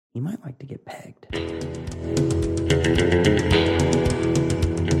he might like to get pegged.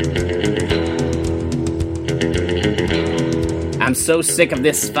 I'm so sick of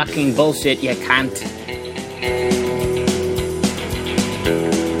this fucking bullshit, you cunt.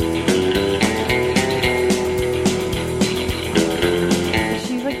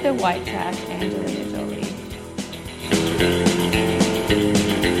 She's like the white trash Angelina Jolie.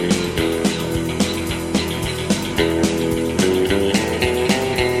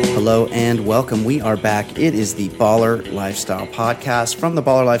 Hello and welcome. We are back. It is the Baller Lifestyle Podcast from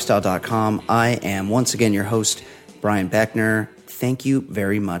theballerlifestyle.com. I am once again your host, Brian Beckner. Thank you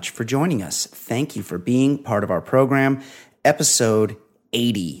very much for joining us. Thank you for being part of our program. Episode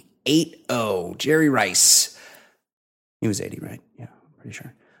 80. Jerry Rice. He was 80, right? Yeah, I'm pretty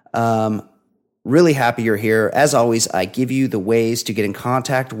sure. Really happy you're here. As always, I give you the ways to get in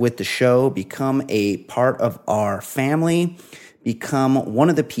contact with the show, become a part of our family, become one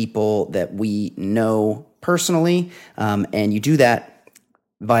of the people that we know personally, and you do that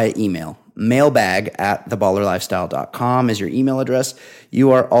via email. Mailbag@theballerlifestyle.com is your email address.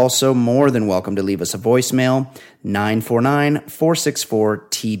 You are also more than welcome to leave us a voicemail,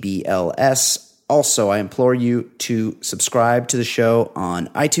 949-464-TBLS. Also, I implore you to subscribe to the show on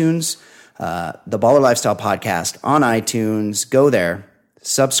iTunes, the Baller Lifestyle Podcast on iTunes. Go there,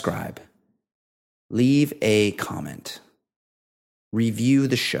 subscribe, leave a comment, review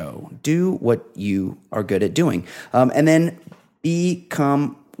the show, do what you are good at doing, and then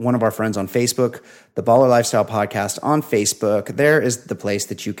become one of our friends on Facebook, the Baller Lifestyle Podcast on Facebook. There is the place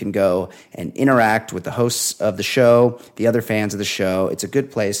that you can go and interact with the hosts of the show, the other fans of the show. It's a good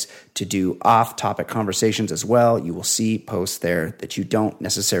place to do off-topic conversations as well. You will see posts there that you don't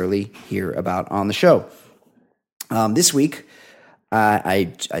necessarily hear about on the show. This week,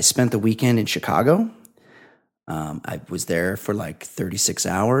 I spent the weekend in Chicago. I was there for like 36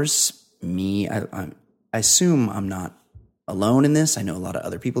 hours. I assume I'm not alone in this. I know a lot of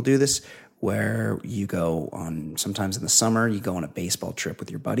other people do this, where you go on, sometimes in the summer, you go on a baseball trip with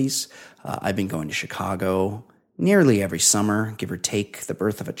your buddies. I've been going to Chicago nearly every summer, give or take the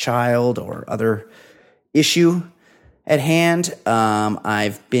birth of a child or other issue at hand.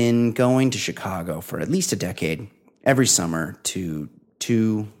 I've been going to Chicago for at least a decade, every summer, to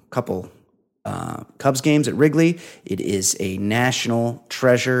couple Cubs games at Wrigley. It is a national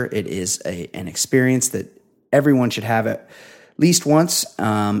treasure. It is an experience that everyone should have at least once.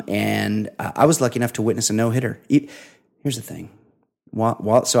 And I was lucky enough to witness a no-hitter. Here's the thing.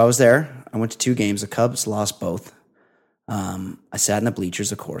 So I was there. I went to 2 games. The Cubs lost both. I sat in the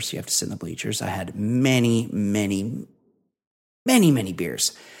bleachers, of course. You have to sit in the bleachers. I had many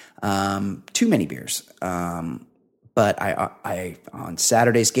beers. Too many beers. But I on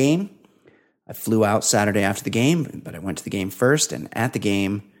Saturday's game, I flew out Saturday after the game, but I went to the game first. And at the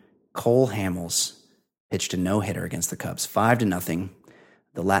game, Cole Hamels pitched a no-hitter against the Cubs, 5-0.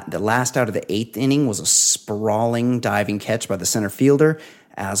 The last out of the 8th inning was a sprawling diving catch by the center fielder,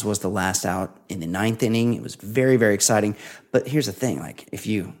 as was the last out in the 9th inning. It was very, very exciting. But here's the thing: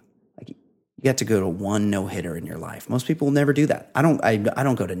 you got to go to one no-hitter in your life. Most people will never do that. I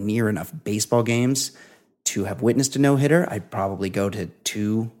don't go to near enough baseball games to have witnessed a no-hitter. I'd probably go to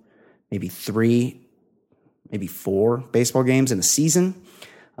 2, maybe 3, maybe 4 baseball games in a season.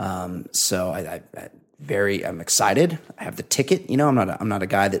 So I'm excited. I have the ticket. I'm not a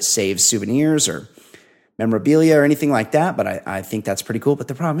guy that saves souvenirs or memorabilia or anything like that, but I think that's pretty cool. But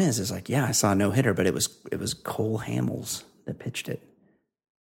the problem is I saw a no-hitter, but it was Cole Hamels that pitched it.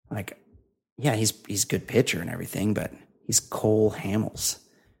 He's a good pitcher and everything, but he's Cole Hamels.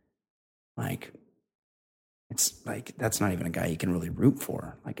 That's not even a guy you can really root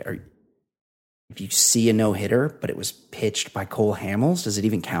for. If you see a no-hitter, but it was pitched by Cole Hamels, does it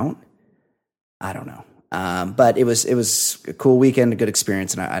even count? I don't know. But it was a cool weekend, a good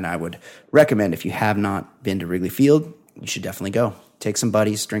experience, and I would recommend, if you have not been to Wrigley Field, you should definitely go. Take some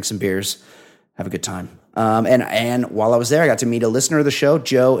buddies, drink some beers, have a good time. And while I was there, I got to meet a listener of the show,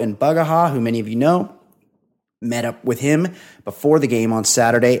 Joe in Bugaha, who many of you know. Met up with him before the game on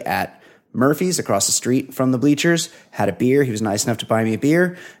Saturday at Murphy's across the street from the bleachers, had a beer. He was nice enough to buy me a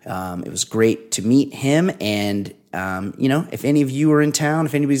beer. It was great to meet him. And, if any of you are in town,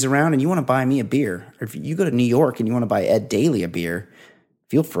 if anybody's around and you want to buy me a beer, or if you go to New York and you want to buy Ed Daly a beer,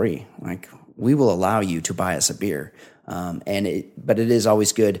 feel free. We will allow you to buy us a beer. But it is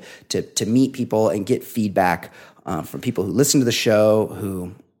always good to meet people and get feedback from people who listen to the show,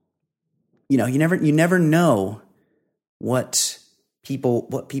 who, you never know what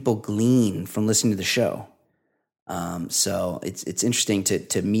people glean from listening to the show. So it's interesting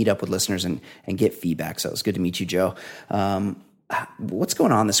to meet up with listeners and get feedback. So it was good to meet you, Joe. what's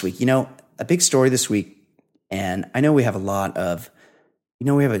going on this week? You know, a big story this week, and I know we have a lot of,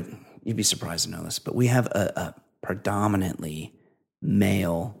 you'd be surprised to know this, but we have a predominantly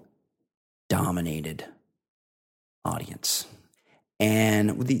male-dominated audience.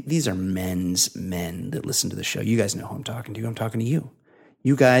 And these are men that listen to the show. You guys know who I'm talking to. I'm talking to you.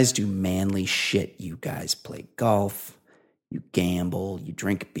 You guys do manly shit. You guys play golf. You gamble. You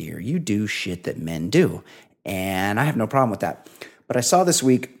drink beer. You do shit that men do. And I have no problem with that. But I saw this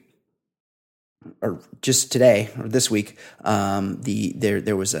week, or just today, or this week,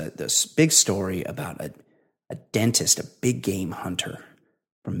 there was this big story about a dentist, a big game hunter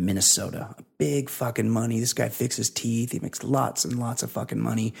from Minnesota. A big fucking money. This guy fixes teeth. He makes lots and lots of fucking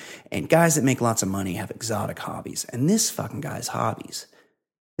money. And guys that make lots of money have exotic hobbies. And this fucking guy's hobbies,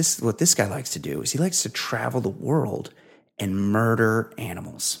 what this guy likes to do is he likes to travel the world and murder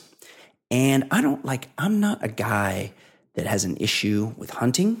animals. And I'm not a guy that has an issue with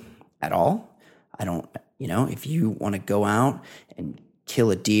hunting at all. I don't, if you want to go out and kill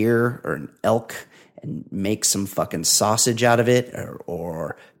a deer or an elk and make some fucking sausage out of it,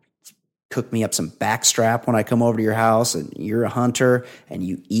 or cook me up some backstrap when I come over to your house and you're a hunter and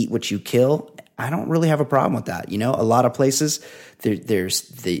you eat what you kill, I don't really have a problem with that. A lot of places there's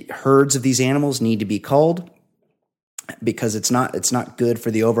the herds of these animals need to be culled because it's not good for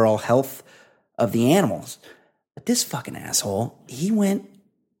the overall health of the animals. But this fucking asshole, he went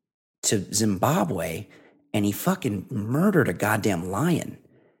to Zimbabwe and he fucking murdered a goddamn lion.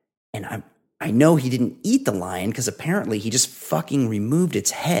 And I know he didn't eat the lion because apparently he just fucking removed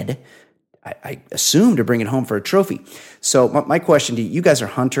its head. I assume to bring it home for a trophy. So my question to you guys are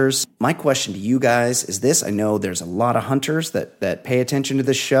hunters. My question to you guys is this. I know there's a lot of hunters that pay attention to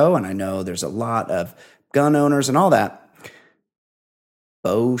this show, and I know there's a lot of gun owners and all that.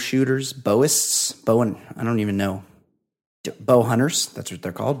 Bow shooters, bowists, I don't even know. Bow hunters, that's what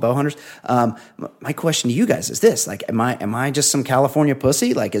they're called, bow hunters. My question to you guys is this. Like, am I just some California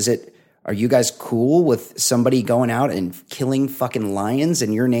pussy? Like, are you guys cool with somebody going out and killing fucking lions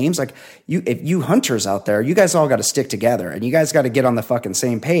in your names? Like, if you hunters out there, you guys all got to stick together and you guys got to get on the fucking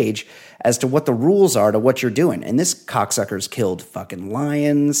same page as to what the rules are to what you're doing. And this cocksucker's killed fucking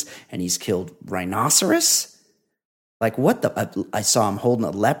lions and he's killed rhinoceros. Like, what I saw him holding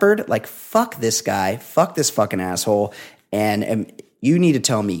a leopard. Like, fuck this guy. Fuck this fucking asshole. And you need to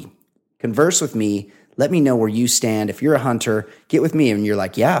tell me, converse with me. Let me know where you stand. If you're a hunter, get with me and you're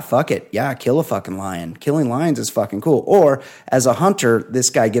like, yeah, fuck it. Yeah, kill a fucking lion. Killing lions is fucking cool. Or as a hunter, this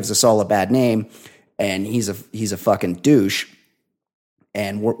guy gives us all a bad name and he's a fucking douche.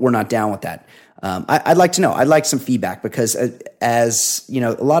 And we're not down with that. I'd like to know. I'd like some feedback because as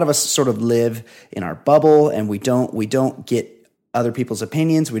a lot of us sort of live in our bubble and we don't get other people's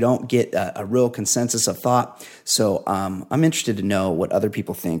opinions. We don't get a real consensus of thought. So I'm interested to know what other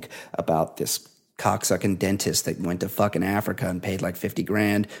people think about this cocksucking dentist that went to fucking Africa and paid like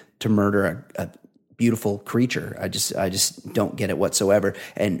 $50,000 to murder a beautiful creature. I just don't get it whatsoever.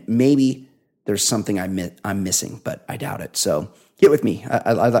 And maybe there's something I'm missing, but I doubt it. So get with me.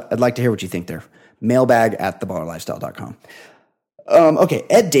 I'd like to hear what you think there. Mailbag@theballerlifestyle.com. Okay,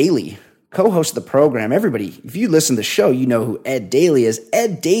 Ed Daly, co-host of the program. Everybody, if you listen to the show, you know who Ed Daly is.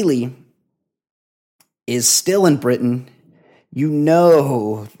 Ed Daly is still in Britain. You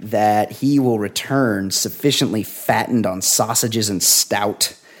know that he will return sufficiently fattened on sausages and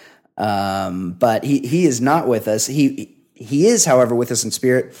stout. But he is not with us. He is, however, with us in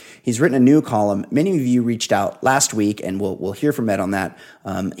spirit. He's written a new column. Many of you reached out last week, and we'll hear from Ed on that.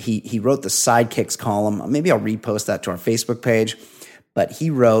 He wrote the Sidekicks column. Maybe I'll repost that to our Facebook page. But he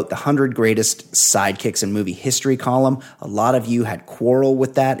wrote the 100 Greatest Sidekicks in Movie History column. A lot of you had quarrel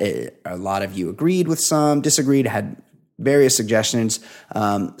with that. A lot of you agreed with some, disagreed, had various suggestions.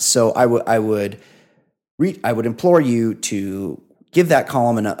 So I would implore you to give that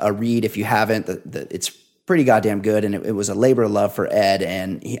column a read if you haven't. It's pretty goddamn good, and it was a labor of love for Ed,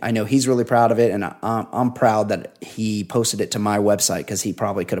 and I know he's really proud of it, and I'm proud that he posted it to my website because he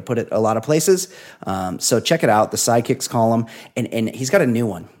probably could have put it a lot of places. So check it out, the Sidekicks column, and he's got a new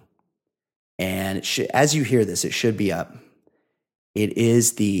one, and as you hear this, it should be up.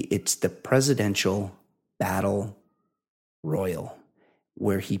 It's the Presidential Battle Royal,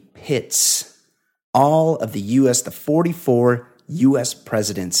 where he pits all of the 44 U.S.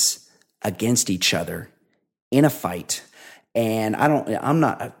 presidents against each other in a fight. And I'm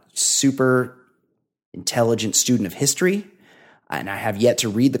not a super intelligent student of history, and I have yet to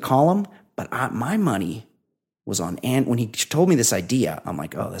read the column, but my money was on, and when he told me this idea, I'm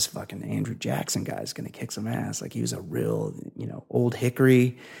like, oh, this fucking Andrew Jackson guy's going to kick some ass. Like, he was a real, old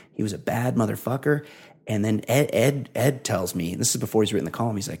hickory. He was a bad motherfucker. And then Ed tells me, and this is before he's written the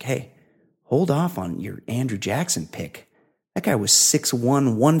column, he's like, hey, hold off on your Andrew Jackson pick. That guy was 6'1",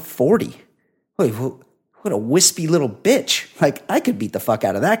 140. Wait, what a wispy little bitch. Like, I could beat the fuck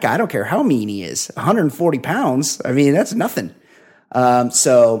out of that guy. I don't care how mean he is. 140 pounds. I mean, that's nothing.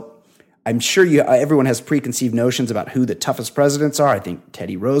 So I'm sure everyone has preconceived notions about who the toughest presidents are. I think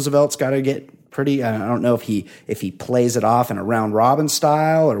Teddy Roosevelt's got to get pretty. I don't know if he plays it off in a round robin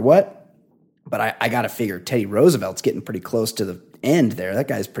style or what, but I got to figure Teddy Roosevelt's getting pretty close to the end there. That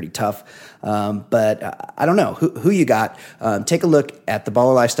guy's pretty tough. But I don't know who you got. Take a look at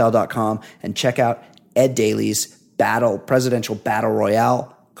theballerlifestyle.com and check out Ed Daly's presidential battle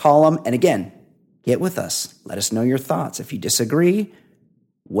royale column. And again, get with us. Let us know your thoughts. If you disagree,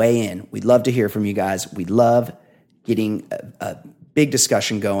 weigh in. We'd love to hear from you guys. We love getting a big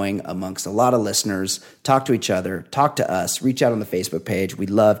discussion going amongst a lot of listeners. Talk to each other, talk to us, reach out on the Facebook page. We'd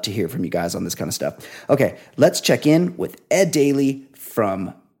love to hear from you guys on this kind of stuff. Okay, let's check in with Ed Daly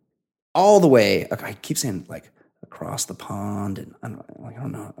from all the way, I keep saying like across the pond, and I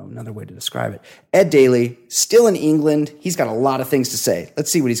don't know another way to describe it. Ed Daly, still in England. He's got a lot of things to say.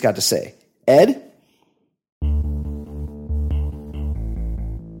 Let's see what he's got to say. Ed?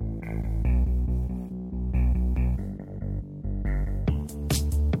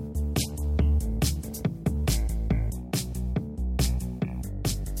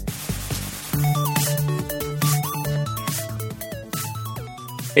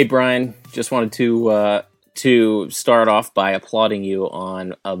 Hey, Brian, just wanted to start off by applauding you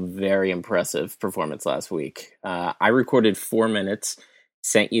on a very impressive performance last week. I recorded 4 minutes,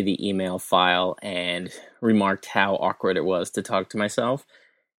 sent you the email file, and remarked how awkward it was to talk to myself.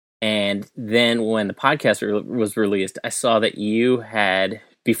 And then when the podcast was released, I saw that you had,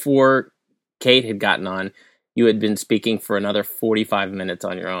 before Kate had gotten on, you had been speaking for another 45 minutes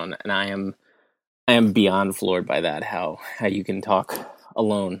on your own. And I am beyond floored by that, how you can talk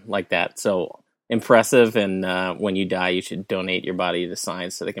alone like that. So impressive. And when you die, you should donate your body to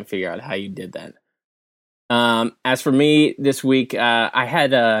science so they can figure out how you did that. As for me this week, I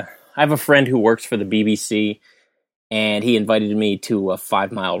have a friend who works for the BBC, and he invited me to a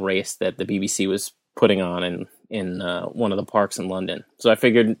 5-mile race that the BBC was putting on in one of the parks in London. So I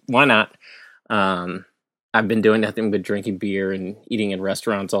figured, why not? I've been doing nothing but drinking beer and eating in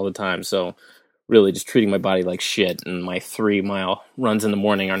restaurants all the time. So really just treating my body like shit, and my 3-mile runs in the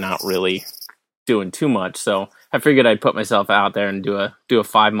morning are not really doing too much. So I figured I'd put myself out there and do a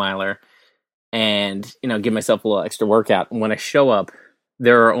 5-miler and, give myself a little extra workout. And when I show up,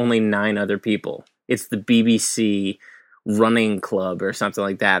 there are only 9 other people. It's the BBC running club or something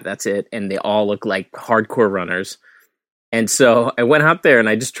like that. That's it. And they all look like hardcore runners. And so I went out there and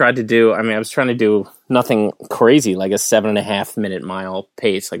I just tried to do, I was trying to do nothing crazy, like a 7.5 minute mile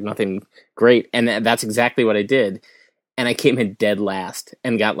pace, like nothing great. And that's exactly what I did. And I came in dead last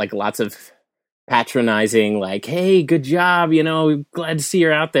and got like lots of patronizing, like, hey, good job. Glad to see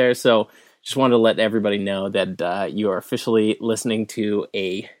you're out there. So just wanted to let everybody know that you are officially listening to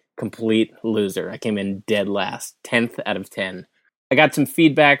a complete loser. I came in dead last, 10th out of 10. I got some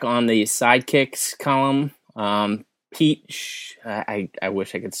feedback on the sidekicks column. Pete, I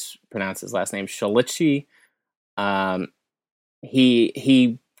wish I could pronounce his last name, Sholichi.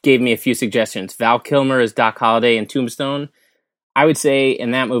 He gave me a few suggestions. Val Kilmer is Doc Holliday in Tombstone. I would say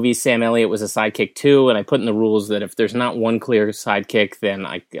in that movie, Sam Elliott was a sidekick too, and I put in the rules that if there's not one clear sidekick, then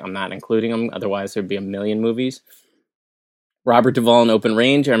I'm not including him. Otherwise, there'd be a million movies. Robert Duvall in Open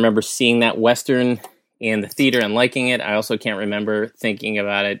Range. I remember seeing that Western in the theater and liking it. I also can't remember thinking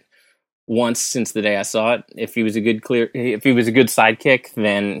about it once since the day I saw it. If he was a good sidekick,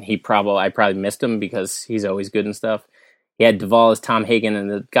 then I probably missed him because he's always good and stuff. He had Duvall as Tom Hagen in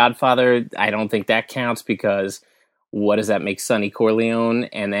The Godfather. I don't think that counts because what does that make Sonny Corleone?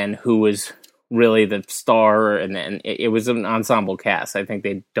 And then who was really the star? And then it was an ensemble cast. I think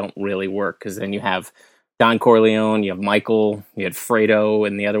they don't really work because then you have Don Corleone, you have Michael, you had Fredo,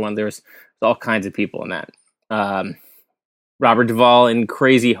 and the other one. There's all kinds of people in that. Robert Duvall in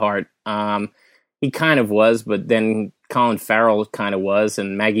Crazy Heart. He kind of was, but then Colin Farrell kind of was,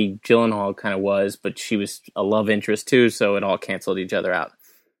 and Maggie Gyllenhaal kind of was, but she was a love interest too, so it all canceled each other out.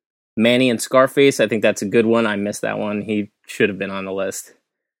 Manny and Scarface, I think that's a good one. I missed that one. He should have been on the list.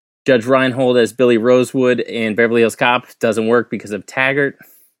 Judge Reinhold as Billy Rosewood in Beverly Hills Cop doesn't work because of Taggart.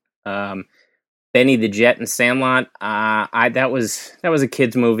 Benny the Jet in Sandlot. That was a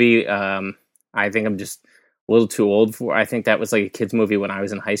kid's movie. I think I'm just a little too old for. I think that was like a kid's movie when I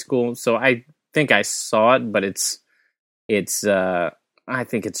was in high school. So I think I saw it, but it's. I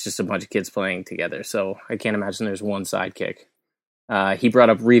think it's just a bunch of kids playing together. So I can't imagine there's one sidekick. He brought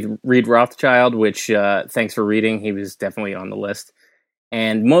up Reed Rothschild, which thanks for reading. He was definitely on the list.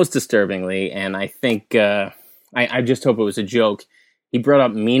 And most disturbingly, and I think I just hope it was a joke, he brought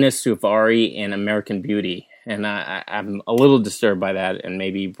up Mina Suvari in American Beauty. And I'm a little disturbed by that. And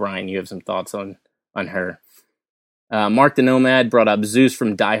maybe, Brian, you have some thoughts on her. Mark the Nomad brought up Zeus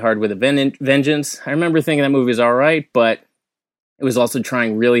from Die Hard with a Vengeance. I remember thinking that movie was all right, but it was also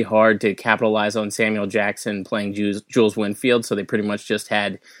trying really hard to capitalize on Samuel Jackson playing Jules Winfield, so they pretty much just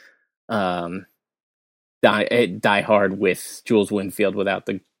had Die Hard with Jules Winfield without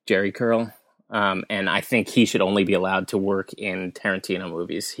the Jerry curl. And I think he should only be allowed to work in Tarantino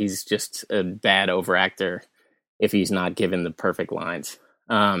movies. He's just a bad overactor if he's not given the perfect lines.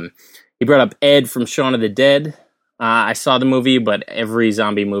 He brought up Ed from Shaun of the Dead. I saw the movie, but every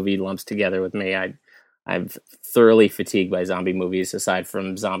zombie movie lumps together with me. I'm thoroughly fatigued by zombie movies, aside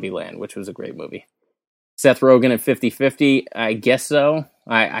from Zombieland, which was a great movie. Seth Rogen at 50-50, I guess so.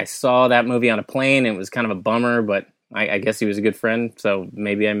 I saw that movie on a plane. It was kind of a bummer, but I guess he was a good friend, so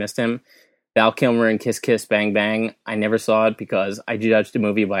maybe I missed him. Val Kilmer in Kiss Kiss Bang Bang. I never saw it because I judged a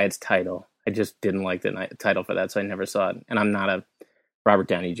movie by its title. I just didn't like the title for that, so I never saw it. And I'm not a Robert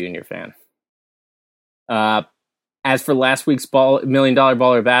Downey Jr. fan. As for last week's $1 Million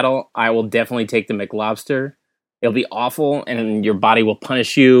Baller Battle, I will definitely take the McLobster. It'll be awful, and your body will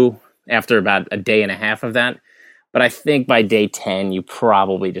punish you after about a day and a half of that. But I think by day 10, you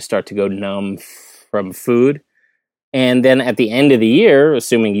probably just start to go numb from food. And then at the end of the year,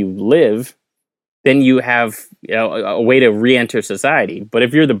 assuming you live, then you have a way to re-enter society. But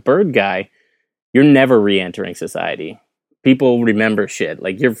if you're the bird guy, you're never re-entering society. People remember shit.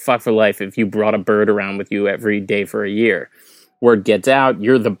 Like, you're fucked for life if you brought a bird around with you every day for a year. Word gets out,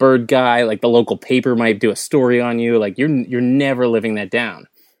 you're the bird guy. Like, the local paper might do a story on you. Like, you're never living that down.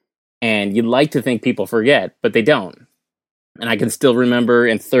 And you'd like to think people forget, but they don't. And I can still remember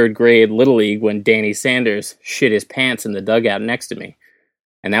in 3rd grade Little League when Danny Sanders shit his pants in the dugout next to me.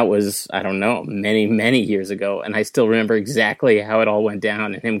 And that was, I don't know, many, many years ago. And I still remember exactly how it all went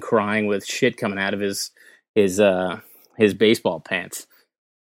down and him crying with shit coming out of his baseball pants.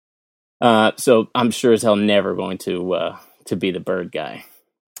 So I'm sure as hell never going to be the bird guy.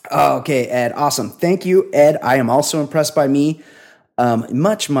 Oh, okay, Ed. Awesome. Thank you, Ed. I am also impressed by me.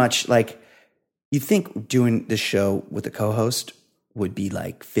 Much like, you think doing this show with a co-host would be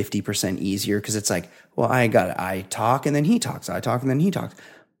like 50% easier because it's like, well, I talk and then he talks. I talk and then he talks.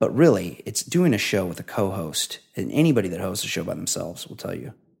 But really, it's doing a show with a co-host. And anybody that hosts a show by themselves will tell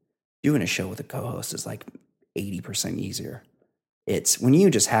you, doing a show with a co-host is like 80% easier. It's when you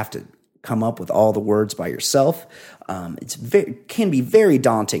just have to come up with all the words by yourself. Can be very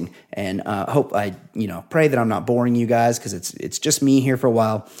daunting, and pray that I'm not boring you guys because it's just me here for a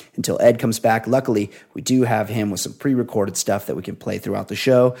while until Ed comes back. Luckily, we do have him with some pre-recorded stuff that we can play throughout the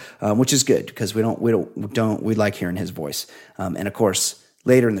show, which is good because we like hearing his voice. And of course,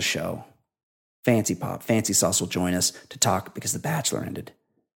 later in the show, Fancy Sauce will join us to talk because The Bachelor ended.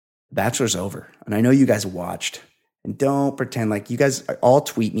 The Bachelor's over, and I know you guys watched. And don't pretend like you guys all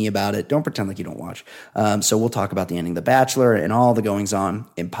tweet me about it. Don't pretend like you don't watch. So we'll talk about the ending of The Bachelor and all the goings on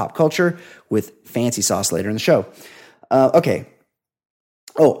in pop culture with Fancy Sauce later in the show. Okay.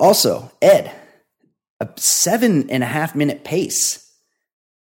 Oh, also, Ed, a 7.5-minute pace.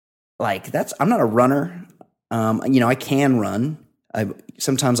 Like I'm not a runner. I can run.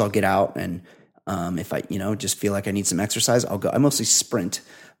 Sometimes I'll get out and if I, just feel like I need some exercise, I'll go. I mostly sprint.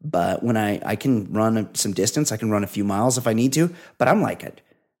 But when I can run some distance, I can run a few miles if I need to. But I'm like a,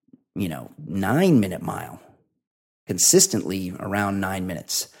 9-minute mile, consistently around 9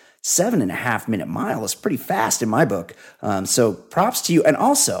 minutes. 7.5-minute mile is pretty fast in my book. So props to you. And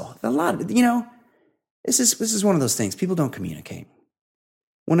also, a lot of, this is one of those things. People don't communicate.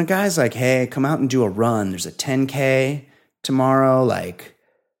 When a guy's like, hey, come out and do a run. There's a 10K tomorrow. Like,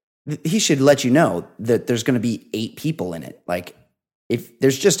 he should let you know that there's going to be 8 people in it. Like, if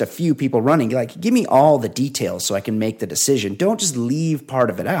there's just a few people running, like, give me all the details so I can make the decision. Don't just leave part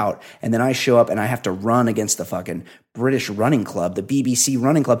of it out. And then I show up and I have to run against the fucking British running club, the BBC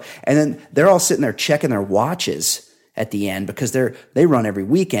running club. And then they're all sitting there checking their watches at the end because they run every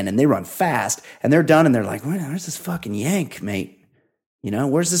weekend and they run fast and they're done. And they're like, where's this fucking Yank, mate?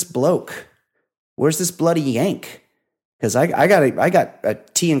 Where's this bloke? Where's this bloody Yank? Because I got a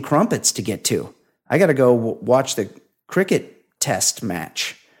tea and crumpets to get to. I got to go watch the cricket test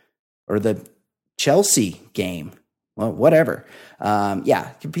match or the Chelsea game. Well, whatever.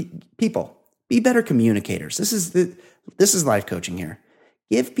 People, be better communicators. This is life coaching here.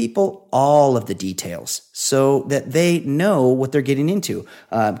 Give people all of the details so that they know what they're getting into.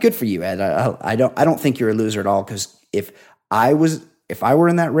 Good for you, Ed. I don't think you're a loser at all, because if if I were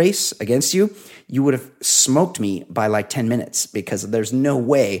in that race against you, you would have smoked me by like 10 minutes because there's no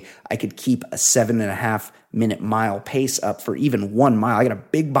way I could keep a 7.5 minute mile pace up for even 1 mile. I got a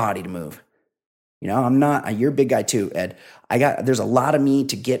big body to move. You know, you're a big guy too, Ed. There's a lot of me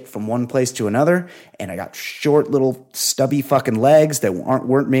to get from one place to another, and I got short little stubby fucking legs that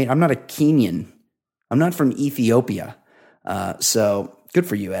weren't made. I'm not a Kenyan. I'm not from Ethiopia. So good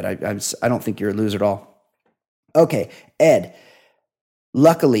for you, Ed. I don't think you're a loser at all. Okay, Ed.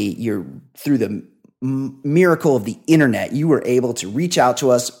 Luckily, you're through the miracle of the internet. You were able to reach out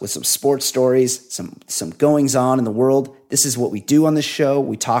to us with some sports stories, some goings on in the world. This is what we do on this show.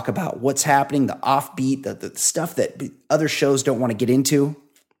 We talk about what's happening, the offbeat, the stuff that other shows don't want to get into.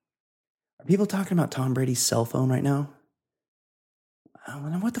 Are people talking about Tom Brady's cell phone right now?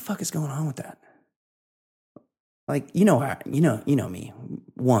 What the fuck is going on with that? Like, you know me.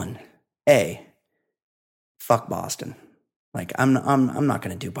 Fuck Boston. Like, I'm not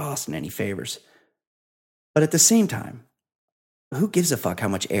going to do Boston any favors. But at the same time, who gives a fuck how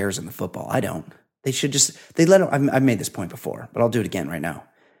much air's in the football? I don't. They should they let them, I've made this point before, but I'll do it again right now.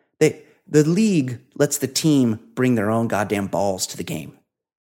 The league lets the team bring their own goddamn balls to the game.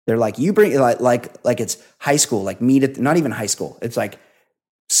 They're like, you bring, like it's high school, like not even high school. It's like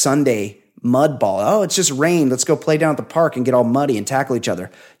Sunday mud ball. Oh, it's just rain. Let's go play down at the park and get all muddy and tackle each other.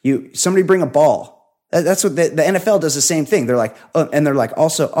 Somebody bring a ball. That's what the NFL does the same thing. They're like, and they're like,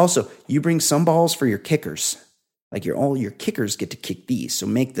 also, you bring some balls for your kickers. Like all your kickers get to kick these. So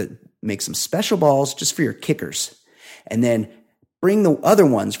make some special balls just for your kickers. And then bring the other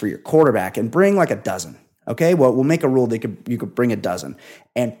ones for your quarterback and bring like a dozen. Okay. Well, we'll make a rule you could bring a dozen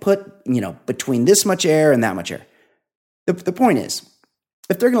and put, between this much air and that much air. The point is,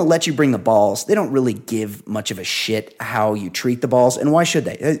 if they're going to let you bring the balls, they don't really give much of a shit how you treat the balls. And why should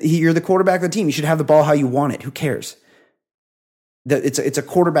they? You're the quarterback of the team. You should have the ball how you want it. Who cares? It's a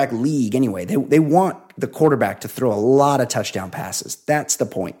quarterback league anyway. They want the quarterback to throw a lot of touchdown passes. That's the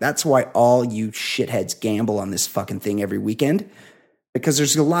point. That's why all you shitheads gamble on this fucking thing every weekend, because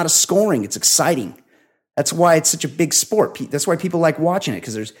there's a lot of scoring. It's exciting. That's why it's such a big sport. That's why people like watching it,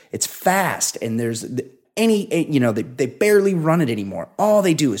 because it's fast and they barely run it anymore. All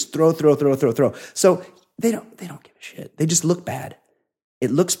they do is throw. So they don't give a shit. They just look bad. It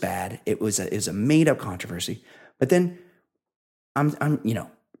looks bad. It was a made up controversy. But then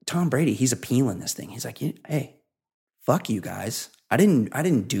Tom Brady, he's appealing this thing. He's like, hey, fuck you guys. I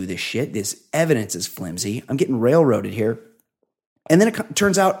didn't do this shit. This evidence is flimsy. I'm getting railroaded here. And then it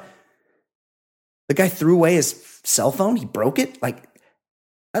turns out the guy threw away his cell phone. He broke it. Like,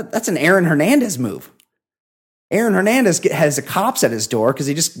 that's an Aaron Hernandez move. Aaron Hernandez has the cops at his door because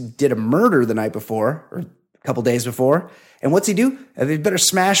he just did a murder the night before or a couple days before. And what's he do? They better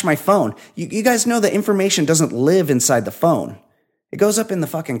smash my phone. You guys know that information doesn't live inside the phone. It goes up in the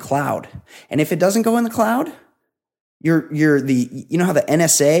fucking cloud. And if it doesn't go in the cloud, you know how the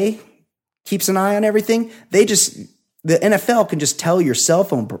NSA keeps an eye on everything? The NFL can just tell your cell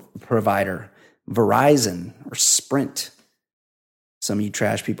phone provider, Verizon or Sprint. Some of you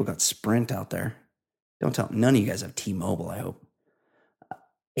trash people got Sprint out there. Don't tell. None of you guys have T-Mobile, I hope.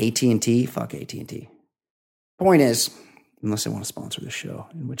 AT&T? Fuck AT&T. Point is, unless they want to sponsor the show,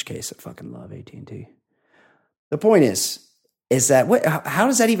 in which case I fucking love AT&T. The point is that, how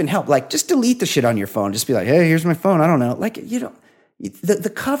does that even help? Like, just delete the shit on your phone. Just be like, hey, here's my phone. I don't know. Like,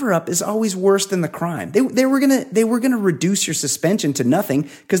 the cover-up is always worse than the crime. They were gonna reduce your suspension to nothing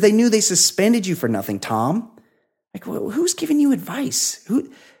because they knew they suspended you for nothing, Tom. Like, who's giving you advice?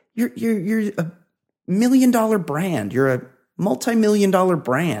 You're a $1 million brand. You're a multi-million-dollar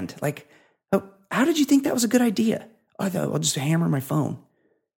brand. Like, how did you think that was a good idea? I thought, I'll just hammer my phone.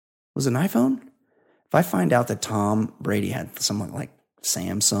 Was it an iPhone? If I find out that Tom Brady had some like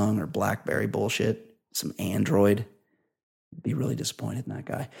Samsung or BlackBerry bullshit, some Android, I'd be really disappointed in that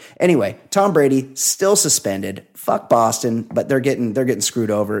guy. Anyway, Tom Brady still suspended. Fuck Boston, but they're getting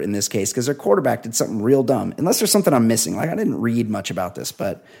screwed over in this case because their quarterback did something real dumb. Unless there's something I'm missing. Like, I didn't read much about this,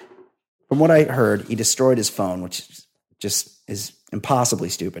 but from what I heard, he destroyed his phone, which just is impossibly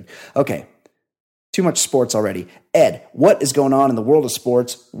stupid. Okay, too much sports already. Ed, what is going on in the world of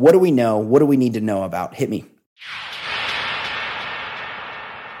sports? What do we know? What do we need to know about? Hit me.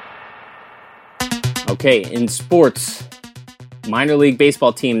 Okay, in sports, minor league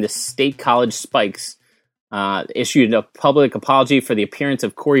baseball team, the State College Spikes, issued a public apology for the appearance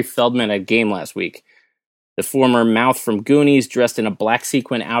of Corey Feldman at a game last week. The former Mouth from Goonies dressed in a black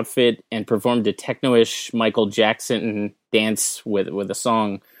sequin outfit and performed a techno-ish Michael Jackson dance with a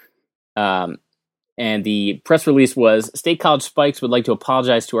song. And And the press release was, State College Spikes would like to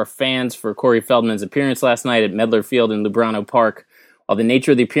apologize to our fans for Corey Feldman's appearance last night at Medler Field in Lubrano Park. While the nature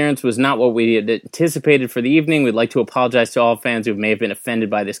of the appearance was not what we had anticipated for the evening, we'd like to apologize to all fans who may have been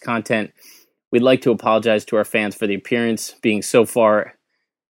offended by this content. We'd like to apologize to our fans for the appearance being so far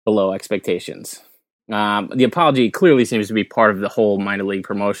below expectations. The apology clearly seems to be part of the whole minor league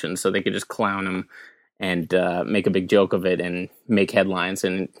promotion, so they could just clown him and make a big joke of it and make headlines,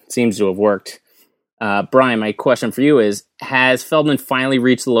 and it seems to have worked. Brian, my question for you is, has Feldman finally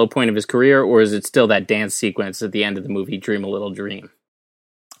reached the low point of his career, or is it still that dance sequence at the end of the movie Dream a Little Dream?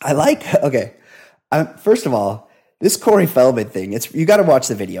 First of all, this Corey Feldman thing, you got to watch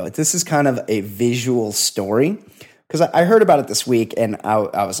the video. This is kind of a visual story, because I heard about it this week, and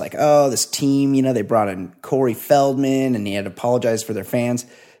I was like, oh, this team, they brought in Corey Feldman, and he had to apologize to their fans.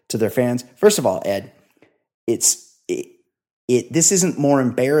 First of all, Ed, this isn't more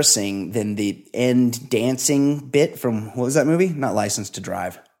embarrassing than the end dancing bit from, what was that movie? Not License to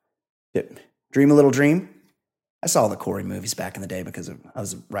Drive. Dream a Little Dream. I saw the Corey movies back in the day because I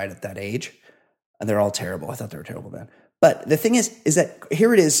was right at that age. And they're all terrible. I thought they were terrible then. But the thing is that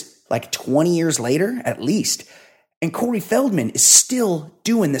here it is like 20 years later, at least, and Corey Feldman is still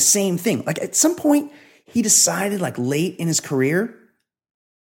doing the same thing. Like at some point, he decided like late in his career,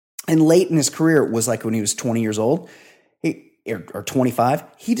 and late in his career was like when he was 20 years old, or 25,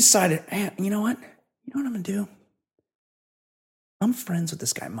 he decided, hey, you know what? You know what I'm going to do? I'm friends with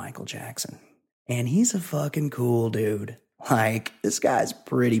this guy, Michael Jackson. And he's a fucking cool dude. Like, this guy's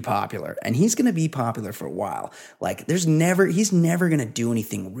pretty popular. And he's going to be popular for a while. Like, he's never going to do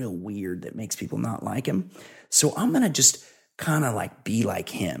anything real weird that makes people not like him. So I'm going to just kind of like be like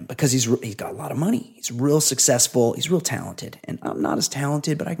him, because he's got a lot of money. He's real successful. He's real talented. And I'm not as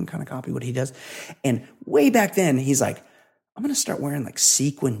talented, but I can kind of copy what he does. And way back then, he's like, I'm going to start wearing like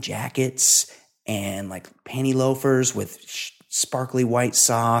sequin jackets and like panty loafers with sparkly white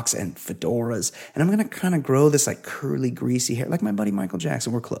socks and fedoras. And I'm going to kind of grow this like curly, greasy hair, like my buddy Michael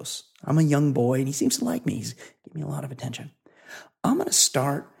Jackson. We're close. I'm a young boy and he seems to like me. He's giving me a lot of attention. I'm going to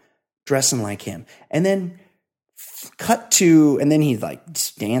start dressing like him. And then and then he's like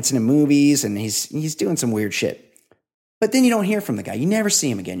dancing in movies and he's doing some weird shit. But then you don't hear from the guy. You never see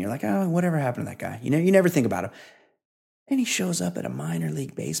him again. You're like, oh, whatever happened to that guy? You never think about him. And he shows up at a minor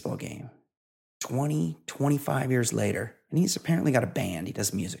league baseball game 20, 25 years later, and he's apparently got a band. He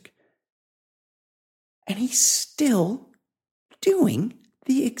does music. And he's still doing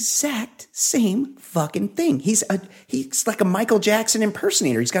the exact same fucking thing. He's like a Michael Jackson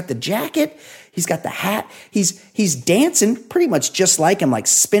impersonator. He's got the jacket. He's got the hat. He's dancing pretty much just like him, like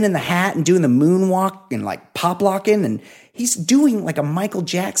spinning the hat and doing the moonwalk and like pop locking. And he's doing like a Michael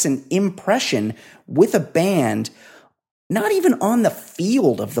Jackson impression with a band. Not even on the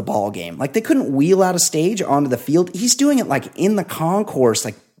field of the ball game. Like they couldn't wheel out a stage onto the field. He's doing it like in the concourse,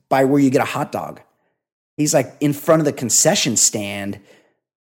 like by where you get a hot dog. He's like in front of the concession stand,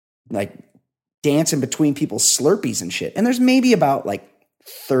 like dancing between people's Slurpees and shit. And there's maybe about like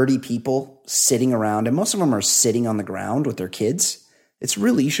 30 people sitting around, and most of them are sitting on the ground with their kids. It's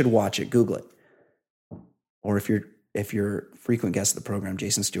really, you should watch it. Google it. Or if you're a frequent guest of the program,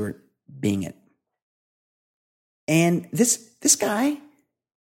 Jason Stewart, Bing it. And this guy,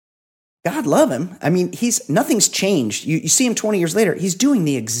 God love him. I mean, nothing's changed. You see him 20 years later, he's doing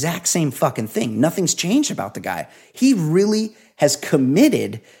the exact same fucking thing. Nothing's changed about the guy. He really has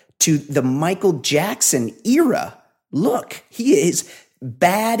committed to the Michael Jackson era. Look, he is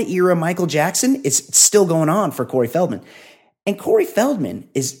bad era Michael Jackson. It's still going on for Corey Feldman. And Corey Feldman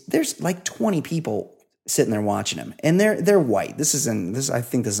there's like 20 people sitting there watching him, and they're white. I think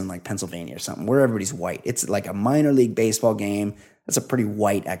this is in like Pennsylvania or something, where everybody's white. It's like a minor league baseball game. That's a pretty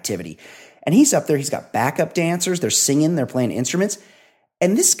white activity. And he's up there. He's got backup dancers. They're singing. They're playing instruments.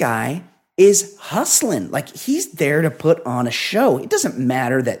 And this guy is hustling. Like he's there to put on a show. It doesn't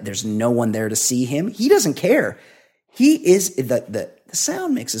matter that there's no one there to see him. He doesn't care. He is the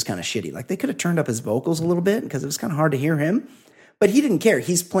sound mix is kind of shitty. Like they could have turned up his vocals a little bit because it was kind of hard to hear him. But he didn't care.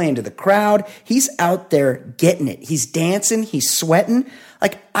 He's playing to the crowd. He's out there getting it. He's dancing. He's sweating.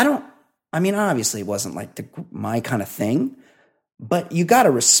 Like, obviously it wasn't like my kind of thing, but you got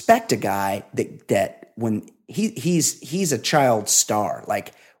to respect a guy that when he's a child star.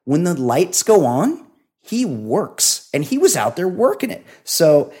 Like when the lights go on, he works, and he was out there working it.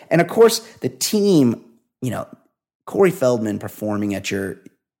 So, and of course the team, Corey Feldman performing at your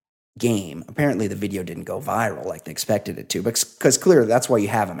game. Apparently the video didn't go viral like they expected it to, because clearly that's why you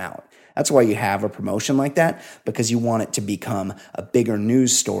have him out. That's why you have a promotion like that, because you want it to become a bigger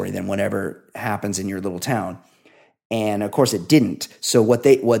news story than whatever happens in your little town. And of course it didn't. So what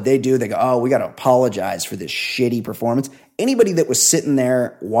they do, they go, oh, we got to apologize for this shitty performance. Anybody that was sitting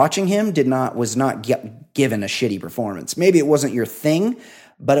there watching him was not given a shitty performance. Maybe it wasn't your thing,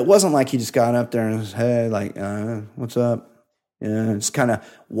 but it wasn't like he just got up there and hey, like, what's up? Yeah, just kind of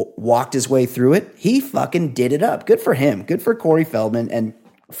walked his way through it. He fucking did it up. Good for him. Good for Corey Feldman. And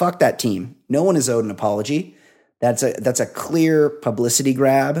fuck that team. No one is owed an apology. That's a clear publicity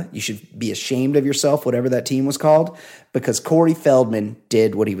grab. You should be ashamed of yourself, whatever that team was called, because Corey Feldman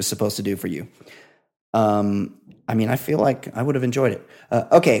did what he was supposed to do for you. I mean, I feel like I would have enjoyed it.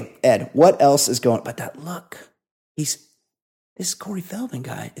 Okay, Ed, what else is going? But that look, this Corey Feldman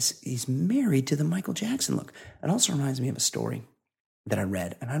guy he's married to the Michael Jackson look. It also reminds me of a story that I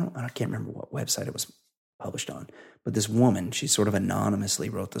read, and I can't remember what website it was published on, but this woman, she sort of anonymously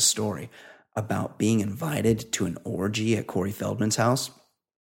wrote this story about being invited to an orgy at Corey Feldman's house.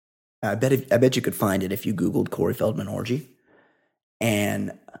 I bet you could find it if you Googled Corey Feldman orgy.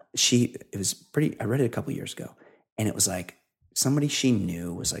 And it was pretty, I read it a couple years ago, and it was like somebody she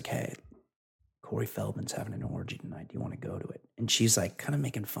knew was like, hey, Corey Feldman's having an orgy tonight. Do you want to go to it? And she's like kind of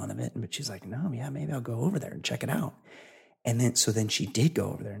making fun of it, but she's like, no, yeah, maybe I'll go over there and check it out. And then she did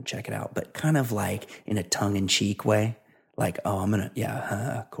go over there and check it out, but kind of like in a tongue-in-cheek way, like,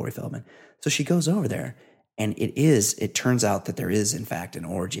 oh, Corey Feldman. So she goes over there, and it turns out that there is, in fact, an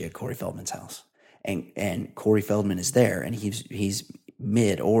orgy at Corey Feldman's house. And Corey Feldman is there, and he's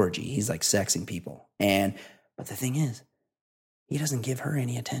mid-orgy. He's like sexing people. But the thing is, he doesn't give her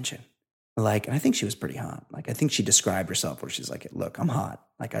any attention. Like, and I think she was pretty hot. Like, I think she described herself where she's like, look, I'm hot.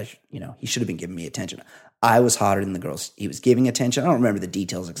 Like, he should have been giving me attention. I was hotter than the girls he was giving attention. I don't remember the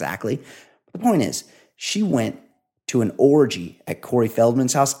details exactly. But the point is, she went to an orgy at Corey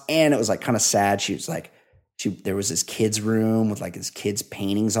Feldman's house, and it was like kind of sad. She was like, there was his kid's room with like his kids'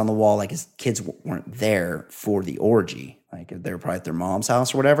 paintings on the wall. Like his kids weren't there for the orgy. Like they were probably at their mom's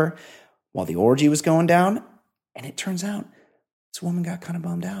house or whatever while the orgy was going down. And it turns out this woman got kind of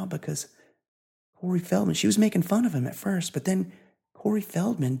bummed out because Corey Feldman, she was making fun of him at first, but then Corey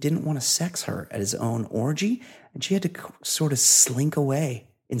Feldman didn't want to sex her at his own orgy, and she had to sort of slink away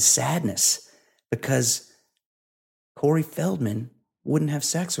in sadness because Corey Feldman wouldn't have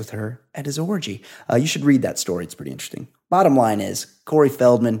sex with her at his orgy. You should read that story. It's pretty interesting. Bottom line is, Corey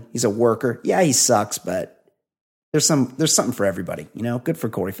Feldman, he's a worker. Yeah, he sucks, but there's something for everybody. Good for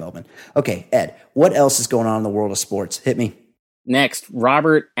Corey Feldman. Okay, Ed, what else is going on in the world of sports? Hit me. Next,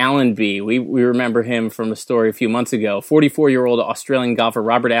 Robert Allenby. We remember him from the story a few months ago. 44-year-old Australian golfer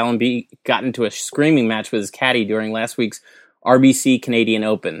Robert Allenby got into a screaming match with his caddy during last week's RBC Canadian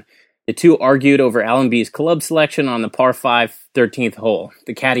Open. The two argued over Allenby's club selection on the par 5 13th hole.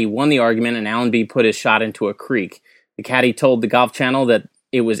 The caddy won the argument, and Allenby put his shot into a creek. The caddy told the Golf Channel that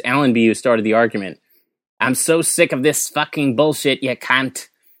it was Allenby who started the argument. I'm so sick of this fucking bullshit, you cunt.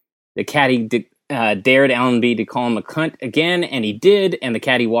 The caddy dared Allenby to call him a cunt again, and he did, and the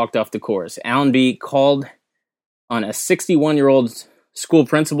caddy walked off the course. Allenby called on a 61-year-old school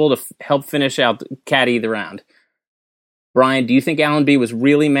principal to help finish out the caddy the round. Brian, do you think Allenby was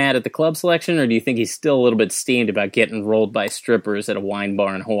really mad at the club selection, or do you think he's still a little bit steamed about getting rolled by strippers at a wine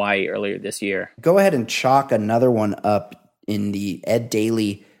bar in Hawaii earlier this year? Go ahead and chalk another one up in the Ed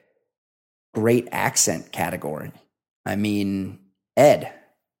Daly great accent category. I mean, Ed,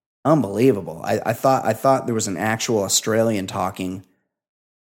 unbelievable. I thought there was an actual Australian talking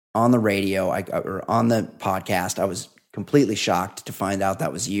on the radio or on the podcast. I was completely shocked to find out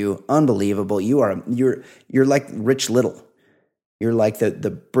that was you. Unbelievable. You're like Rich Little. You're like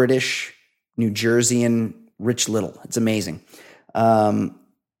the British New Jerseyan Rich Little. It's amazing.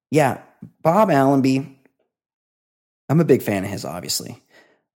 Yeah, Bob Allenby. I'm a big fan of his, obviously.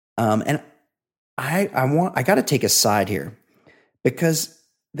 And I got to take a side here because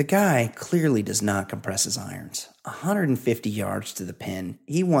the guy clearly does not compress his irons. 150 yards to the pin.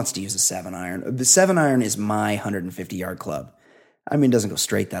 He wants to use a 7-iron. The 7-iron is my 150-yard club. I mean, it doesn't go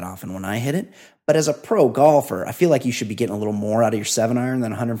straight that often when I hit it. But as a pro golfer, I feel like you should be getting a little more out of your 7-iron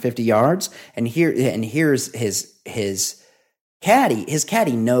than 150 yards. And here's his caddy. His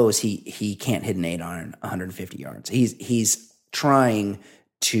caddy knows he can't hit an 8-iron 150 yards. He's trying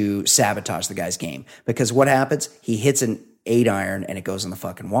to sabotage the guy's game because what happens? He hits an 8-iron and it goes in the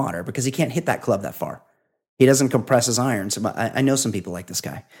fucking water because he can't hit that club that far. He doesn't compress his irons. I know some people like this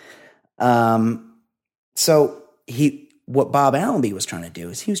guy. So what Bob Allenby was trying to do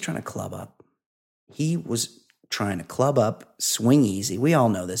is he was trying to club up. He was trying to club up, swing easy. We all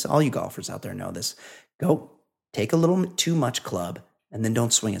know this. All you golfers out there know this. Go take a little too much club and then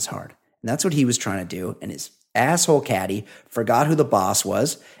don't swing as hard. And that's what he was trying to do. And his asshole caddy forgot who the boss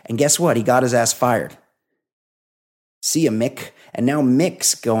was. And guess what? He got his ass fired. See ya, Mick. And now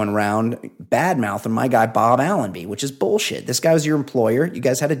Mick's going around bad-mouthing my guy Bob Allenby, which is bullshit. This guy was your employer. You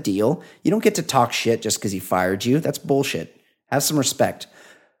guys had a deal. You don't get to talk shit just because he fired you. That's bullshit. Have some respect.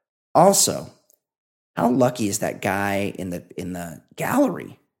 Also, how lucky is that guy in the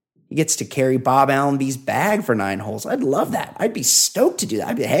gallery? He gets to carry Bob Allenby's bag for 9 holes. I'd love that. I'd be stoked to do that.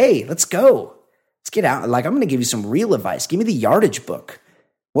 I'd be, hey, let's go. Let's get out. Like, I'm going to give you some real advice. Give me the yardage book.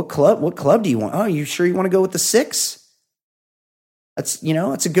 What club do you want? Oh, you sure you want to go with the 6? That's,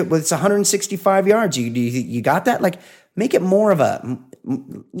 it's a good, it's 165 yards. You got that? Like, make it more of a,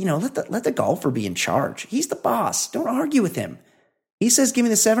 let the golfer be in charge. He's the boss. Don't argue with him. He says, give me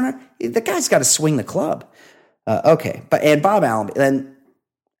the 7. The guy's got to swing the club. Okay. And Bob Allenby, then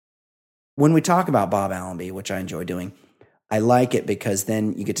when we talk about Bob Allenby, which I enjoy doing, I like it because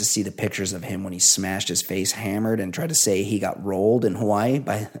then you get to see the pictures of him when he smashed his face hammered and tried to say he got rolled in Hawaii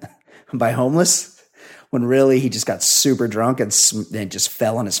by homeless. When really he just got super drunk and just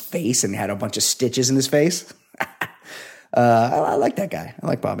fell on his face and had a bunch of stitches in his face. I like that guy. I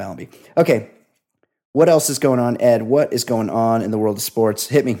like Bob Allenby. Okay, what else is going on, Ed? What is going on in the world of sports?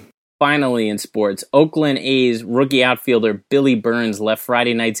 Hit me. Finally in sports, Oakland A's rookie outfielder Billy Burns left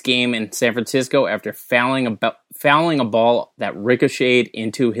Friday night's game in San Francisco after fouling a ball that ricocheted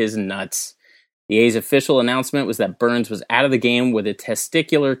into his nuts. The A's official announcement was that Burns was out of the game with a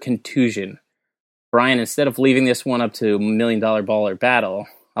testicular contusion. Brian, instead of leaving this one up to $1 Million Baller Battle,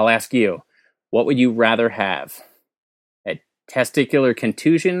 I'll ask you, what would you rather have? A testicular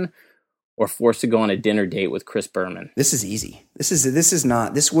contusion or forced to go on a dinner date with Chris Berman? This is easy.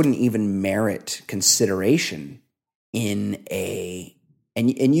 This wouldn't even merit consideration in a,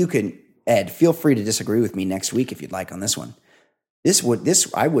 and you can, Ed, feel free to disagree with me next week if you'd like on this one.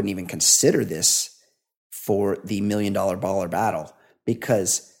 I wouldn't even consider this for the $1 Million Baller Battle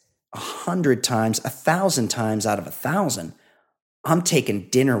because 100 times, 1,000 times out of 1,000, I'm taking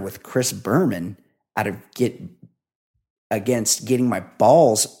dinner with Chris Berman against getting my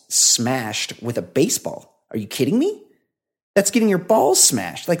balls smashed with a baseball. Are you kidding me? That's getting your balls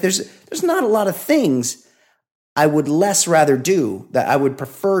smashed. Like there's not a lot of things I would less rather do that I would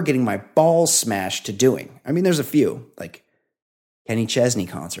prefer getting my balls smashed to doing. I mean, there's a few, like Kenny Chesney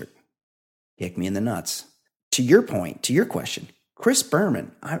concert, kick me in the nuts. To your point, to your question, Chris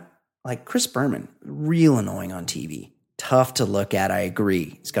Berman, Chris Berman, real annoying on TV. Tough to look at, I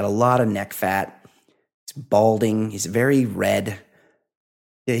agree. He's got a lot of neck fat. He's balding. He's very red.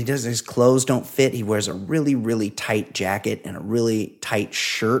 His clothes don't fit. He wears a really, really tight jacket and a really tight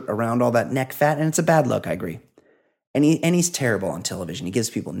shirt around all that neck fat, and it's a bad look, I agree. And he's terrible on television. He gives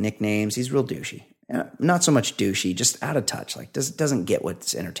people nicknames. He's real douchey. Not so much douchey, just out of touch. Like doesn't get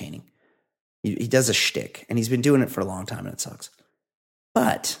what's entertaining. He does a shtick, and he's been doing it for a long time, and it sucks.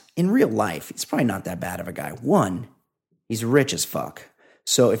 But in real life, he's probably not that bad of a guy. One, he's rich as fuck.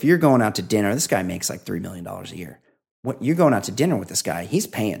 So if you're going out to dinner, this guy makes like $3 million a year. When you're going out to dinner with this guy, he's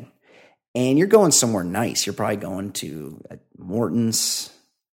paying. And you're going somewhere nice. You're probably going to Morton's,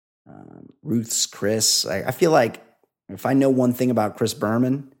 Ruth's Chris. I feel like if I know one thing about Chris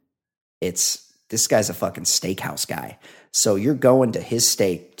Berman, it's this guy's a fucking steakhouse guy. So you're going to his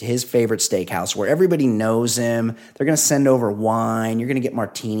favorite steakhouse where everybody knows him. They're going to send over wine. You're going to get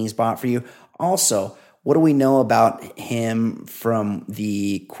martinis bought for you. Also, what do we know about him from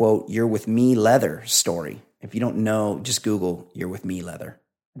the, quote, "You're with me leather" story? If you don't know, just Google "You're with me leather."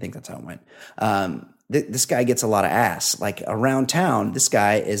 I think that's how it went. This guy gets a lot of ass. Like around town, this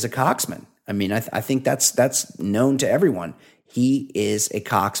guy is a coxman. I mean, I think that's known to everyone. He is a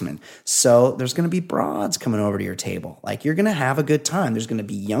coxman. So there's going to be broads coming over to your table. Like you're going to have a good time. There's going to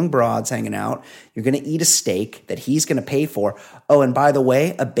be young broads hanging out. You're going to eat a steak that he's going to pay for. Oh, and by the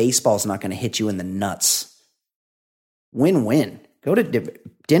way, a baseball's not going to hit you in the nuts. Win-win. Go to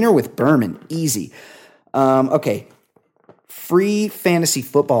dinner with Berman. Easy. Okay. Free fantasy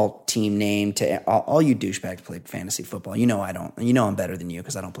football team name to all you douchebags play fantasy football. You know I don't. You know I'm better than you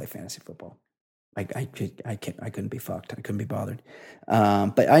because I don't play fantasy football. I couldn't be fucked. I couldn't be bothered.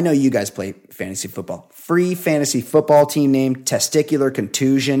 But I know you guys play fantasy football. Free fantasy football team name, testicular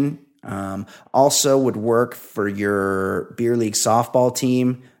contusion. Also would work for your beer league softball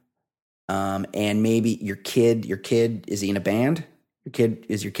team. And maybe your kid, is he in a band?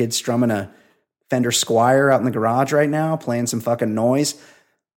 Is your kid strumming a Fender Squire out in the garage right now, playing some fucking noise?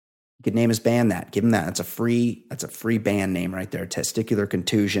 You could name his band that. Give him that. That's a free band name right there. Testicular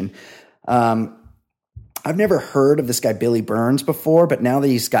contusion. I've never heard of this guy Billy Burns before, but now that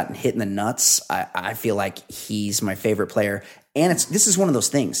he's gotten hit in the nuts, I feel like he's my favorite player. And this is one of those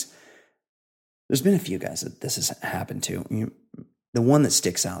things. There's been a few guys that this has happened to. The one that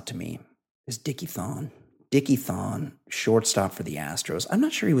sticks out to me is Dickie Thon. Dickie Thon, shortstop for the Astros. I'm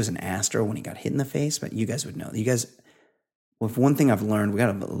not sure he was an Astro when he got hit in the face, but you guys would know. You guys, well, one thing I've learned, we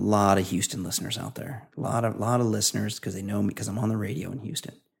got a lot of Houston listeners out there. A lot of listeners because they know me because I'm on the radio in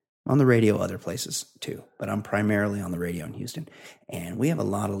Houston. I'm on the radio other places too, but I'm primarily on the radio in Houston. And we have a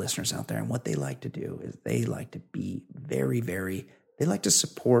lot of listeners out there. And what they like to do is they like to be very, they like to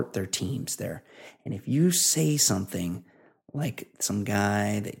support their teams there. And if you say something like some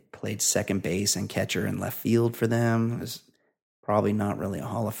guy that played second base and catcher and left field for them is probably not really a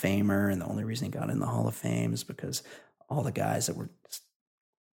Hall of Famer, and the only reason he got in the Hall of Fame is because all the guys that were,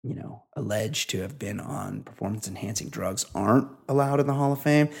 alleged to have been on performance-enhancing drugs aren't allowed in the Hall of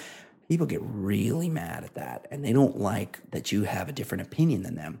Fame. People get really mad at that, and they don't like that you have a different opinion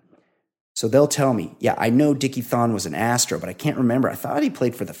than them. So they'll tell me, yeah, I know Dickie Thon was an Astro, but I can't remember. I thought he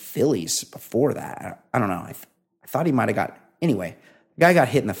played for the Phillies before that. I don't know. I thought he might have got... Anyway, the guy got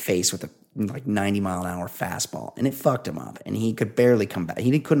hit in the face with a 90-mile-an-hour fastball, and it fucked him up, and he could barely come back.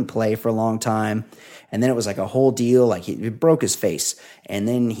 He couldn't play for a long time, and then it was like a whole deal. Like, it broke his face, and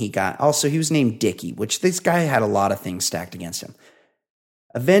then he was named Dickie, which this guy had a lot of things stacked against him.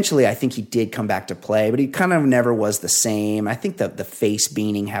 Eventually, I think he did come back to play, but he kind of never was the same. I think the face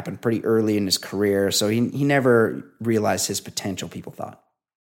beaning happened pretty early in his career, so he never realized his potential, people thought.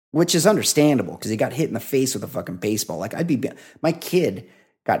 Which is understandable because he got hit in the face with a fucking baseball. Like, my kid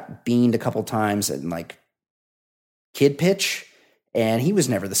got beaned a couple times in like kid pitch, and he was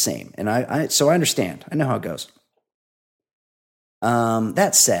never the same. And so I understand. I know how it goes.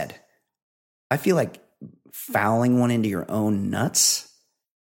 That said, I feel like fouling one into your own nuts,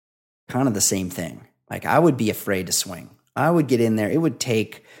 kind of the same thing. Like, I would be afraid to swing. I would get in there. It would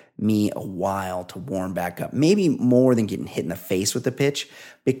take me a while to warm back up, maybe more than getting hit in the face with the pitch,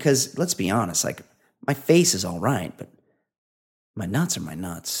 because let's be honest, like, my face is all right, but my nuts are my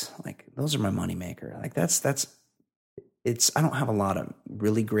nuts. Like, those are my moneymaker. Like, I don't have a lot of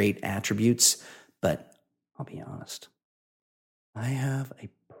really great attributes, but I'll be honest, I have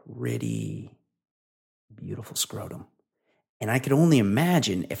a pretty beautiful scrotum, and I could only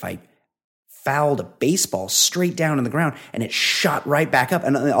imagine if I fouled a baseball straight down in the ground and it shot right back up.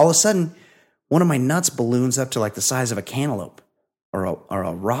 And all of a sudden, one of my nuts balloons up to like the size of a cantaloupe or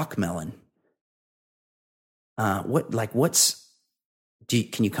a rock melon. Can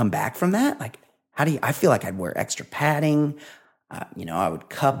you come back from that? Like, I feel like I'd wear extra padding. I would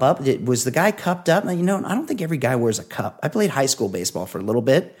cup up. Was the guy cupped up? I don't think every guy wears a cup. I played high school baseball for a little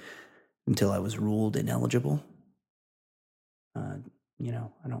bit until I was ruled ineligible. I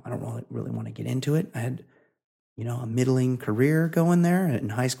don't really want to get into it. I had, a middling career going there in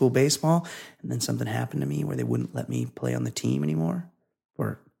high school baseball, and then something happened to me where they wouldn't let me play on the team anymore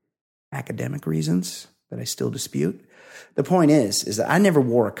for academic reasons that I still dispute. The point is that I never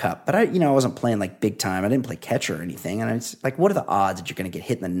wore a cup, but I wasn't playing like big time. I didn't play catcher or anything. And it's like, what are the odds that you're going to get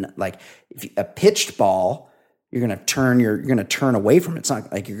hit in the, like, if a pitched ball, you're going to turn away from it. It's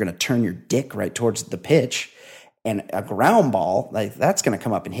not like you're going to turn your dick right towards the pitch. And a ground ball, like, that's going to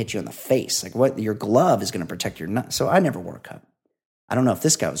come up and hit you in the face. Like, what, your glove is going to protect your nut. So I never wore a cup. I don't know if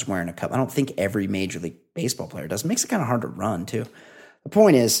this guy was wearing a cup. I don't think every Major League Baseball player does. It makes it kind of hard to run, too. The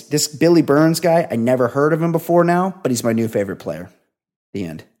point is, this Billy Burns guy, I never heard of him before now, but he's my new favorite player. The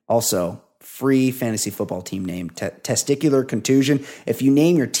end. Also, free fantasy football team name, Testicular Contusion. If you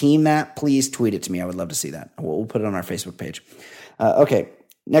name your team that, please tweet it to me. I would love to see that. We'll put it on our Facebook page. Okay.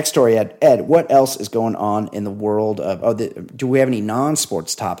 Next story, Ed. Ed, what else is going on in the world of... do we have any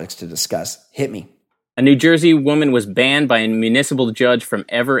non-sports topics to discuss? Hit me. A New Jersey woman was banned by a municipal judge from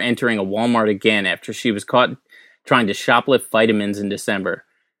ever entering a Walmart again after she was caught trying to shoplift vitamins in December.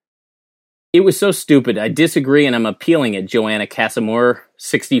 It was so stupid. I disagree, and I'm appealing it, Joanna Casimir,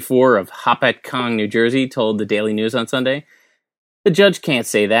 64, of Hopatcong, New Jersey, told the Daily News on Sunday. The judge can't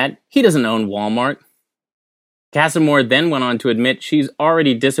say that. He doesn't own Walmart. Casimir then went on to admit she's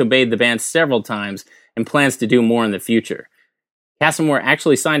already disobeyed the ban several times and plans to do more in the future. Casimir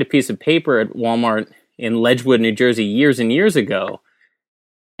actually signed a piece of paper at Walmart in Ledgewood, New Jersey years and years ago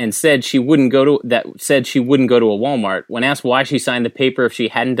and said she wouldn't go to a Walmart. When asked why she signed the paper if she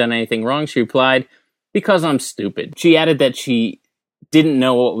hadn't done anything wrong, she replied, "Because I'm stupid." She added that she didn't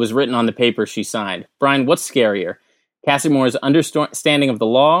know what was written on the paper she signed. Brian, what's scarier? Casimir's understanding of the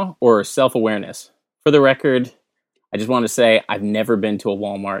law or self-awareness? For the record, I just want to say I've never been to a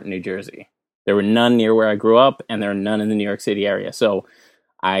Walmart in New Jersey. There were none near where I grew up, and there are none in the New York City area. So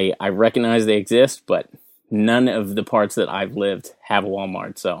I recognize they exist, but none of the parts that I've lived have a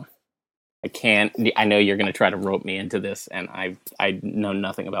Walmart. So I know you're going to try to rope me into this, and I know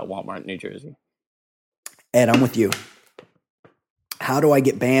nothing about Walmart in New Jersey. Ed, I'm with you. How do I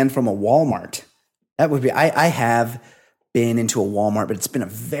get banned from a Walmart? That would be. I have been into a Walmart, but it's been a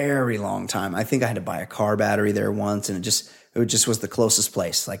very long time. I think I had to buy a car battery there once, and it just was the closest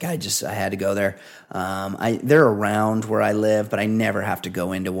place. Like I had to go there. They're around where I live, but I never have to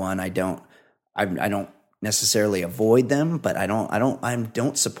go into one. I don't necessarily avoid them, but I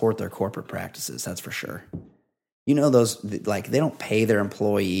don't support their corporate practices. That's for sure. You know, those, like, they don't pay their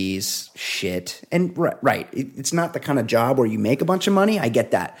employees shit. And right. It's not the kind of job where you make a bunch of money. I get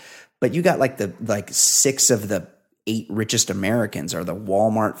that. But you got like 6 of the 8 richest Americans are the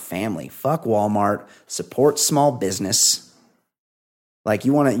Walmart family. Fuck Walmart. Support small business. Like,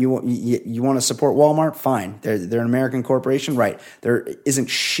 you want to support Walmart? Fine. They're an American corporation, right? There isn't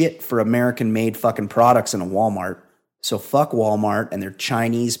shit for American-made fucking products in a Walmart. So fuck Walmart and their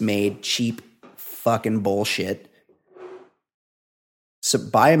Chinese-made cheap fucking bullshit. So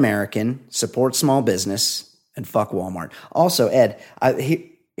buy American, support small business, and fuck Walmart. Also, Ed,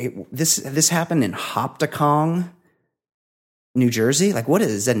 this happened in Hoptakong, New Jersey. Like, what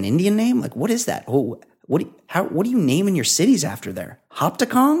is that? An Indian name? Like, what is that? What do you naming your cities after there?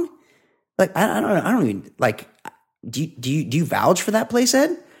 Hoptakong? Like, I don't even, like, do you vouch for that place,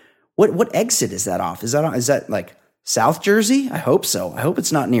 Ed? What exit is that off? Is that like South Jersey? I hope so. I hope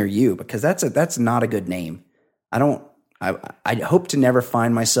it's not near you, because that's not a good name. I hope to never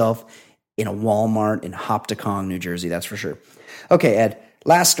find myself in a Walmart in Hoptakong, New Jersey. That's for sure. Okay, Ed,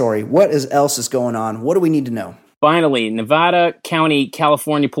 last story. What else is going on? What do we need to know? Finally, Nevada County,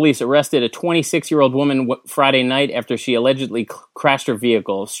 California police arrested a 26-year-old woman Friday night after she allegedly crashed her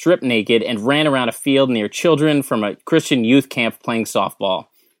vehicle, stripped naked, and ran around a field near children from a Christian youth camp playing softball.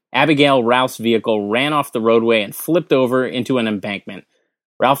 Abigail Ralph's vehicle ran off the roadway and flipped over into an embankment.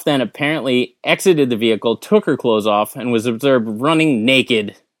 Ralph then apparently exited the vehicle, took her clothes off, and was observed running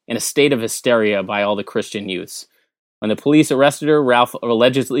naked in a state of hysteria by all the Christian youths. When the police arrested her, Ralph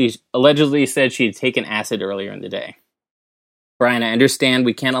allegedly said she had taken acid earlier in the day. Brian, I understand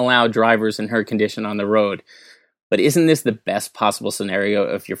we can't allow drivers in her condition on the road, but isn't this the best possible scenario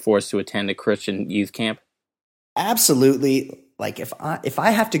if you're forced to attend a Christian youth camp? Absolutely. Like, if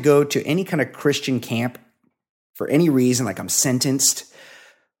I have to go to any kind of Christian camp for any reason, like I'm sentenced,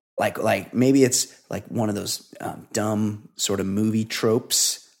 like maybe it's like one of those dumb sort of movie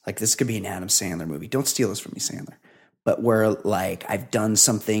tropes. Like, this could be an Adam Sandler movie. Don't steal this from me, Sandler. But where, like, I've done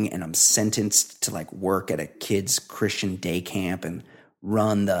something and I'm sentenced to, like, work at a kid's Christian day camp and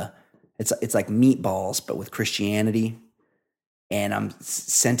run it's like Meatballs, but with Christianity. And I'm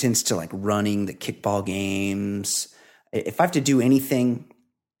sentenced to, like, running the kickball games. If I have to do anything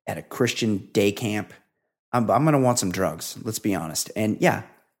at a Christian day camp, I'm going to want some drugs. Let's be honest. And yeah,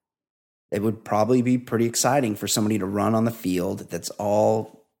 it would probably be pretty exciting for somebody to run on the field that's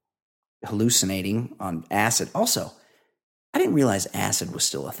all hallucinating on acid. Also, I didn't realize acid was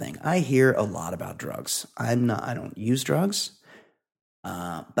still a thing. I hear a lot about drugs. I don't use drugs,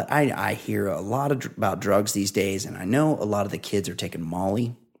 but I hear a lot about drugs these days, and I know a lot of the kids are taking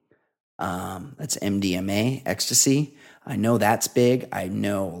Molly. That's MDMA, ecstasy. I know that's big. I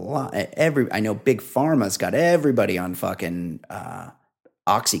know a lot. I know Big Pharma's got everybody on fucking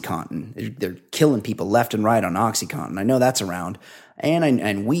OxyContin. They're killing people left and right on OxyContin. I know that's around,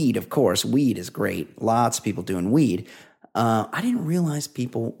 and weed, of course. Weed is great. Lots of people doing weed. I didn't realize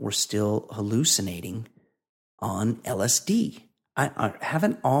people were still hallucinating on LSD.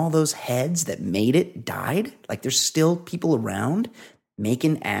 Haven't all those heads that made it died? Like, there's still people around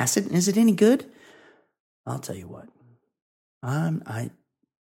making acid. Is it any good? I'll tell you what. I'm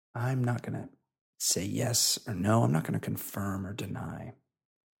not going to say yes or no. I'm not going to confirm or deny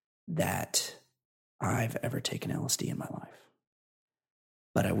that I've ever taken LSD in my life.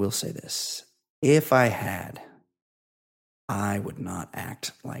 But I will say this. If I had, I would not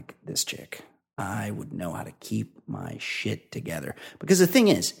act like this chick. I would know how to keep my shit together. Because the thing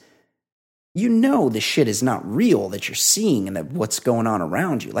is, you know the shit is not real that you're seeing and that what's going on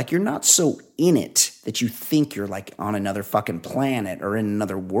around you. Like, you're not so in it that you think you're like on another fucking planet or in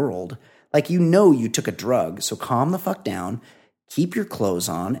another world. Like, you know you took a drug, so calm the fuck down, keep your clothes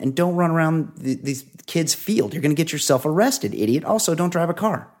on, and don't run around these kids' field. You're going to get yourself arrested, idiot. Also, don't drive a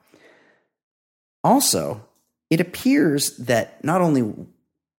car. Also, it appears that not only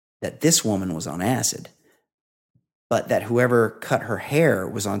that this woman was on acid, but that whoever cut her hair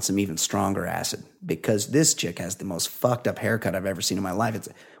was on some even stronger acid, because this chick has the most fucked up haircut I've ever seen in my life. It's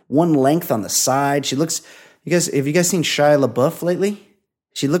one length on the side. She looks, have you guys seen Shia LaBeouf lately?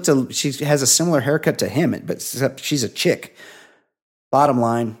 She has a similar haircut to him, but except she's a chick. Bottom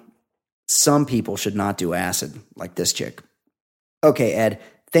line, some people should not do acid like this chick. Okay, Ed,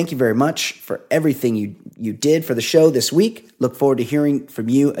 thank you very much for everything you did for the show this week. Look forward to hearing from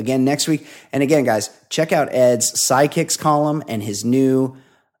you again next week. And again, guys, check out Ed's Sidekicks column and his new,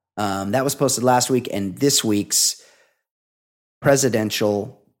 that was posted last week, and this week's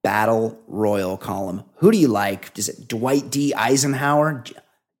Presidential Battle Royal column. Who do you like? Is it Dwight D. Eisenhower?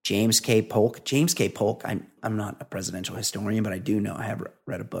 James K. Polk? James K. Polk, I'm not a presidential historian, but I do know I have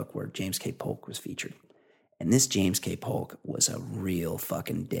read a book where James K. Polk was featured. And this James K. Polk was a real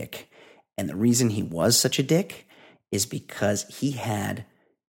fucking dick. And the reason he was such a dick is because he had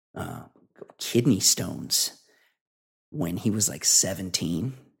kidney stones when he was like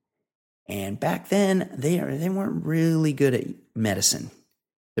 17. And back then, they weren't really good at medicine.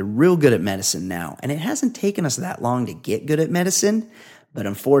 They're real good at medicine now. And it hasn't taken us that long to get good at medicine. But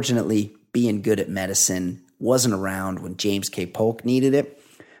unfortunately, being good at medicine wasn't around when James K. Polk needed it,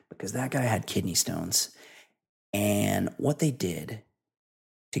 because that guy had kidney stones. And what they did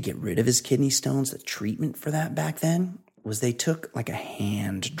to get rid of his kidney stones, the treatment for that back then, was they took like a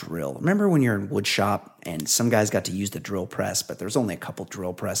hand drill. Remember when you're in wood shop and some guys got to use the drill press, but there's only a couple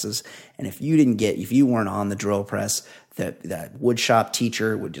drill presses. And if you weren't on the drill press, that wood shop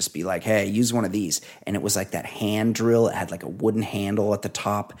teacher would just be like, hey, use one of these. And it was like that hand drill. It had like a wooden handle at the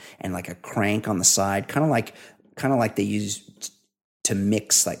top and like a crank on the side, kind of like they use to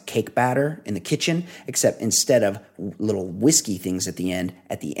mix like cake batter in the kitchen, except instead of little whiskey things at the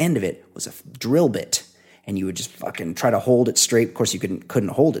end of it was a drill bit. And you would just fucking try to hold it straight. Of course, you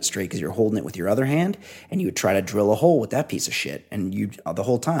couldn't hold it straight because you're holding it with your other hand. And you would try to drill a hole with that piece of shit. And you, the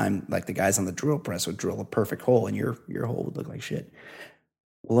whole time, like the guys on the drill press would drill a perfect hole, and your hole would look like shit.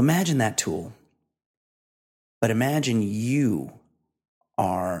 Well, imagine that tool. But imagine you're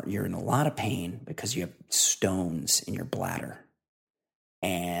in a lot of pain because you have stones in your bladder,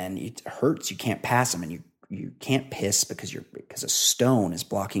 and it hurts. You can't pass them, and you can't piss because a stone is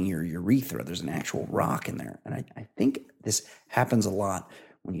blocking your urethra. There's an actual rock in there. And I think this happens a lot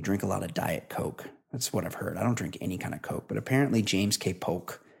when you drink a lot of Diet Coke. That's what I've heard. I don't drink any kind of Coke, but apparently James K.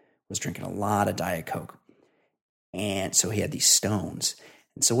 Polk was drinking a lot of Diet Coke. And so he had these stones.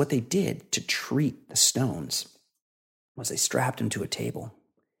 And so what they did to treat the stones was they strapped him to a table,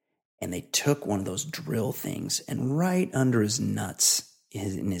 and they took one of those drill things, and right under his nuts,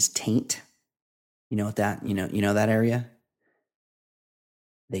 in his taint, you know that area?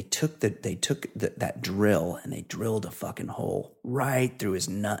 They took that drill, and they drilled a fucking hole right through his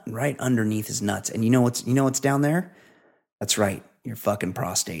nut, right underneath his nuts. And you know what's down there? That's right, your fucking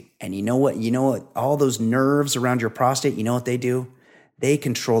prostate. And you know what? All those nerves around your prostate, you know what they do? They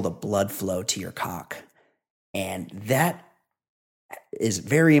control the blood flow to your cock. And that is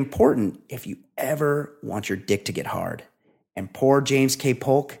very important if you ever want your dick to get hard. And poor James K.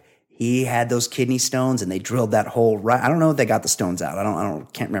 Polk, he had those kidney stones, and they drilled that hole right. I don't know if they got the stones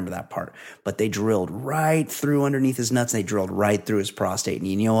out. Can't remember that part. But they drilled right through underneath his nuts, and they drilled right through his prostate. And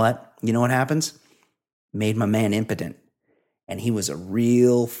you know what? You know what happens? Made my man impotent. And he was a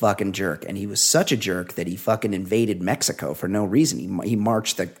real fucking jerk. And he was such a jerk that he fucking invaded Mexico for no reason. He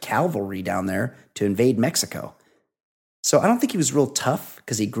marched the cavalry down there to invade Mexico. So I don't think he was real tough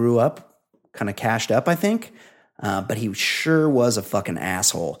because he grew up kind of cashed up, I think. But he sure was a fucking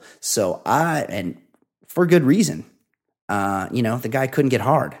asshole. So and for good reason, the guy couldn't get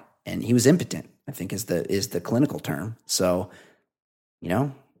hard, and he was impotent, I think is the clinical term. So,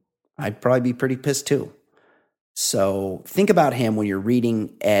 I'd probably be pretty pissed too. So think about him when you're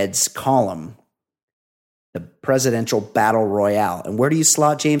reading Ed's column, the Presidential Battle Royale. And where do you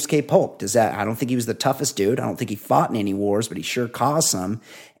slot James K. Polk? I don't think he was the toughest dude. I don't think he fought in any wars, but he sure caused some.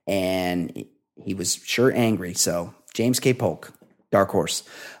 And he was sure angry. So James K. Polk, dark horse.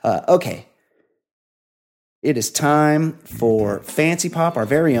 Okay. It is time for Fancy Pop, our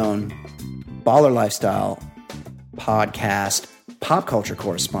very own Baller Lifestyle podcast pop culture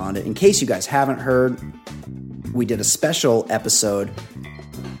correspondent. In case you guys haven't heard, we did a special episode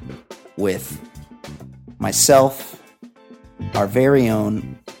with myself, our very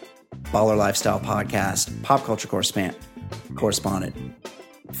own Baller Lifestyle podcast pop culture correspondent,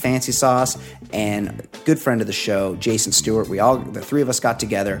 Fancy Sauce, and good friend of the show, Jason Stewart. The three of us got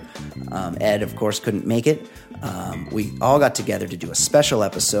together. Ed, of course, couldn't make it. We all got together to do a special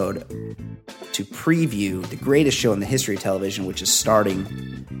episode to preview the greatest show in the history of television, which is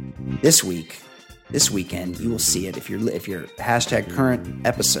starting this weekend. You will see it if you're hashtag current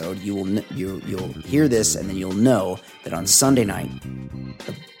episode. You'll hear this, and then you'll know that on Sunday night,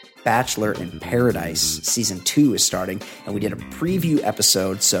 the Bachelor in Paradise Season 2 is starting, and we did a preview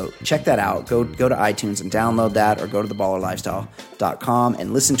episode, so check that out. Go to iTunes and download that, or go to theballerlifestyle.com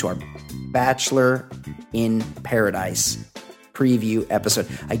and listen to our Bachelor in Paradise preview episode.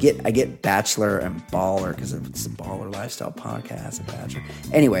 I get Bachelor and Baller because it's the Baller Lifestyle Podcast. The Bachelor.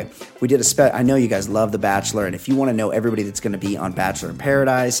 Anyway, we did I know you guys love The Bachelor, and if you want to know everybody that's going to be on Bachelor in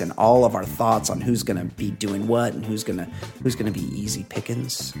Paradise and all of our thoughts on who's going to be doing what and who's going to be easy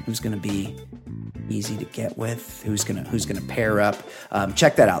pickings, who's going to be easy to get with, who's gonna pair up,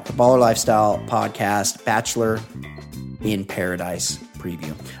 check that out. The Baller Lifestyle Podcast, Bachelor in Paradise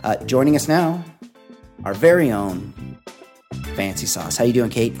preview. Joining us now, our very own Fancy Sauce. How you doing,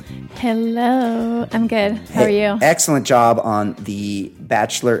 Kate? Hello. I'm good. How are you? Excellent job on the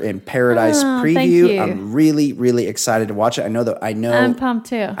Bachelor in Paradise preview. Thank you. I'm really, really excited to watch it. I know. I'm pumped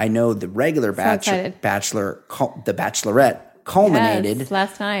too. I know the regular So Bachelor, the Bachelorette culminated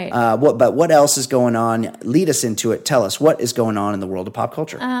last night. But what else is going on? Lead us into it. Tell us what is going on in the world of pop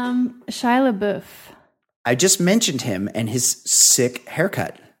culture. Shia LaBeouf. I just mentioned him and his sick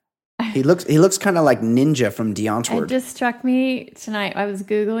haircut. He looks kind of like Ninja from Deontward. It just struck me tonight. I was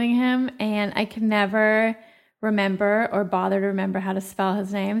Googling him and I could never remember or bother to remember how to spell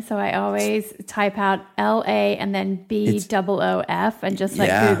his name. So I always type out L-A and then B-O-O-F and just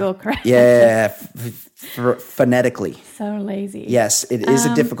Google correct. Yeah, phonetically. So lazy. Yes, it is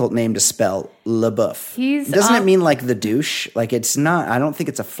a difficult name to spell. LaBeouf. Doesn't it mean like the douche? Like it's not, I don't think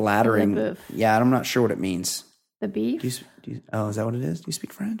it's a flattering. LaBeouf. Yeah, I'm not sure what it means. The beef? Is that what it is? Do you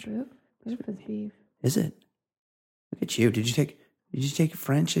speak French? Beef. Is it? Look at you. Did you take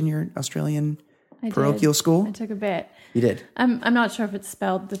French in your Australian I parochial did. school? I took a bit. You did? I'm not sure if it's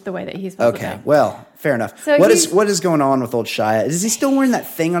spelled the way that he spells it. Okay, well, fair enough. So what is going on with old Shia? Is he still wearing that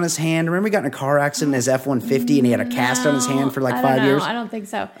thing on his hand? Remember he got in a car accident in his F-150 and he had a cast on his hand for like 5 years? I don't think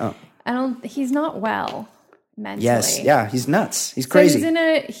so. Oh. He's not well mentally. Yes, yeah, he's nuts. He's crazy.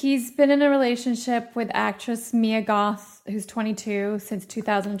 He's been in a relationship with actress Mia Goth, who's 22 since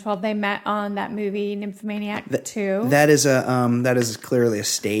 2012. They met on that movie Nymphomaniac 2. That is clearly a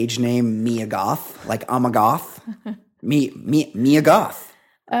stage name, Mia Goth, like I'm a goth. Mia Goth.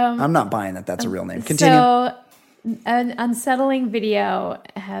 I'm not buying that. That's a real name. Continue. So, an unsettling video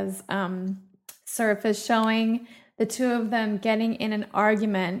has surfaced showing the two of them getting in an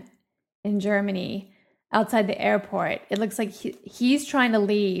argument in Germany outside the airport. It looks like he's trying to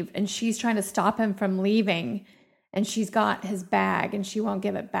leave and she's trying to stop him from leaving, and she's got his bag and she won't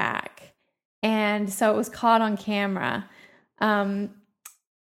give it back. And so it was caught on camera. And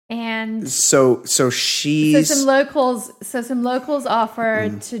so some locals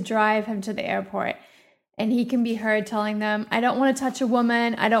offered to drive him to the airport, and he can be heard telling them, "I don't want to touch a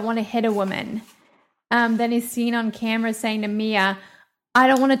woman. I don't want to hit a woman." Then he's seen on camera saying to Mia, "I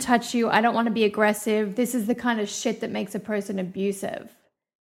don't want to touch you. I don't want to be aggressive. This is the kind of shit that makes a person abusive."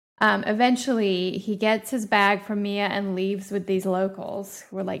 Eventually, he gets his bag from Mia and leaves with these locals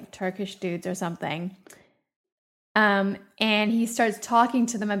who are like Turkish dudes or something. And he starts talking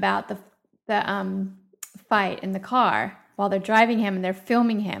to them about the fight in the car while they're driving him and they're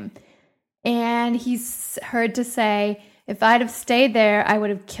filming him. And he's heard to say, "If I'd have stayed there, I would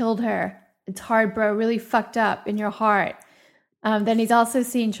have killed her. It's hard, bro. Really fucked up in your heart." Then he's also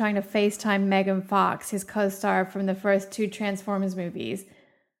seen trying to FaceTime Megan Fox, his co-star from the first 2 Transformers movies,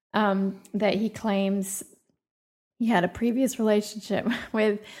 that he claims he had a previous relationship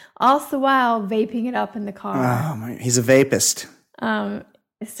with, all the while vaping it up in the car. Oh my, he's a vapist.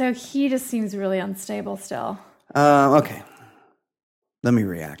 So he just seems really unstable still. Okay. Let me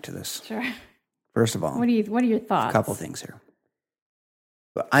react to this. Sure. First of all, what are your thoughts? A couple things here.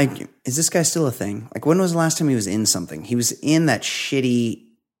 Is this guy still a thing? Like, when was the last time he was in something? He was in that shitty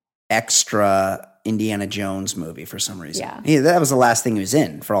extra Indiana Jones movie for some reason. Yeah. That was the last thing he was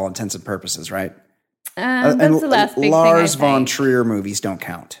in for all intents and purposes, right? That's the last big Lars thing, I von think. Trier movies don't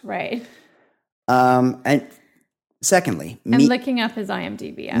count. Right. And secondly, I'm looking up his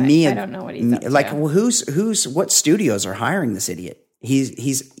IMDb. I don't know what he's up to. Like, well, what studios are hiring this idiot?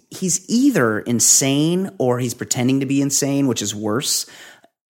 He's either insane or he's pretending to be insane, which is worse.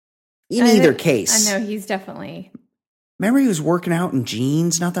 In either case. I know he's definitely. Remember he was working out in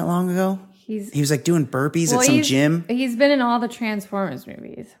jeans not that long ago? He was like doing burpees at some gym. He's been in all the Transformers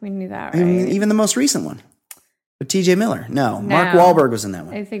movies. We knew that, right? Even the most recent one. With TJ Miller. No, Mark Wahlberg was in that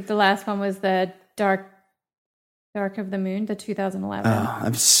one. I think the last one was the Dark of the Moon, the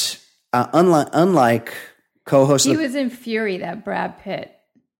 2011. Unlike co-host. He was in Fury, that Brad Pitt.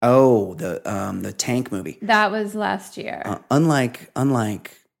 Oh, the tank movie. That was last year. Unlike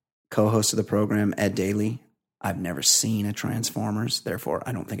co-host of the program, Ed Daly, I've never seen a Transformers. Therefore,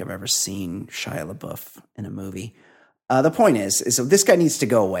 I don't think I've ever seen Shia LaBeouf in a movie. The point is so this guy needs to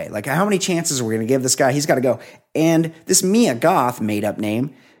go away. Like, how many chances are we going to give this guy? He's got to go. And this Mia Goth, made-up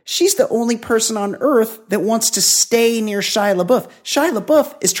name, She's the only person on earth that wants to stay near Shia LaBeouf. Shia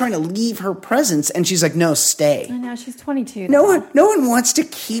LaBeouf is trying to leave her presence, and she's like, no, stay. I know, she's 22. No one wants to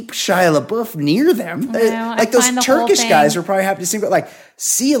keep Shia LaBeouf near them. Like those Turkish guys are probably happy to see, but like,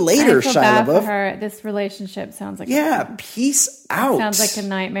 see you later, I feel Shia bad LaBeouf. for her. This relationship sounds like peace out. Sounds like a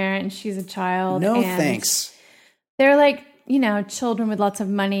nightmare, and she's a child. No and thanks. They're like, children with lots of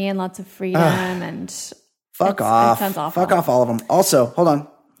money and lots of freedom, and fuck off. It sounds awful. Fuck off, all of them. Also, hold on.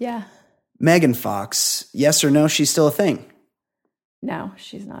 Yeah. Megan Fox, yes or no, she's still a thing? No,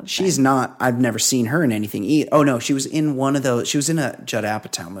 she's not. She's not. I've never seen her in anything either. Oh, no, she was in one of those. She was in a Judd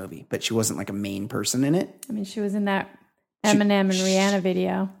Apatow movie, but she wasn't like a main person in it. I mean, she was in that Eminem and Rihanna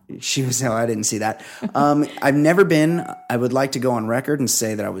video. She was, I didn't see that. I've never been, I would like to go on record and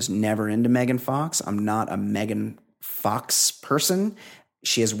say that I was never into Megan Fox. I'm not a Megan Fox person.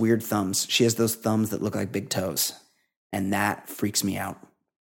 She has weird thumbs. She has those thumbs that look like big toes. And that freaks me out.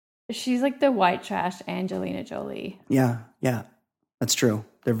 She's like the white trash Angelina Jolie. Yeah, that's true.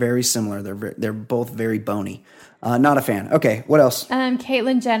 They're very similar. They're both very bony. Not a fan. Okay, what else?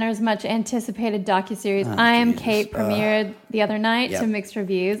 Caitlyn Jenner's much anticipated docuseries I Am Kate premiered the other night to mixed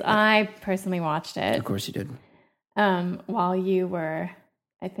reviews. I personally watched it. Of course you did. While you were,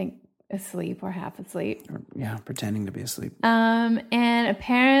 I think, asleep or half asleep. Yeah, pretending to be asleep. And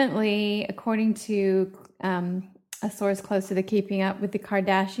apparently, according to a source close to the Keeping Up with the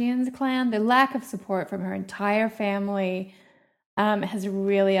Kardashians clan, the lack of support from her entire family has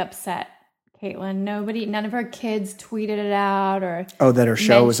really upset Caitlyn. None of her kids tweeted it out or that her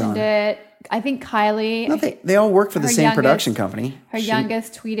show was on it. I think Kylie. No, they all work for the same production company. Her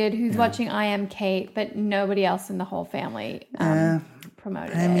youngest tweeted, "Who's watching I Am Kate," but nobody else in the whole family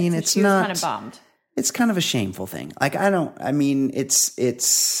promoted it. I mean, so it's she not. was kind of bummed. It's kind of a shameful thing. Like I don't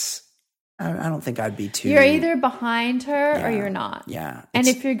think I'd be too. You're either behind her or you're not. Yeah. And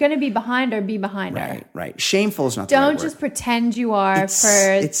if you're going to be behind her, be behind her. Right. Shameful is not the Don't right just word. pretend you are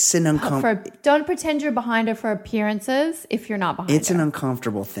don't pretend you're behind her for appearances if you're not behind her. It's an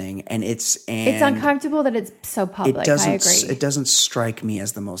uncomfortable thing, and it's uncomfortable that it's so public. I agree. It doesn't strike me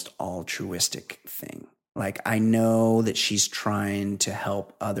as the most altruistic thing. Like, I know that she's trying to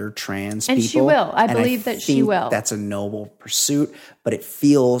help other trans people. And she will. I believe that she will. That's a noble pursuit, but it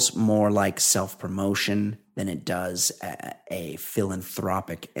feels more like self-promotion than it does a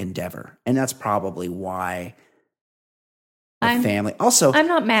philanthropic endeavor. And that's probably why the family... Also, I'm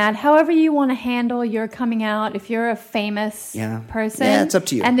not mad. However you want to handle your coming out, if you're a famous person... Yeah, it's up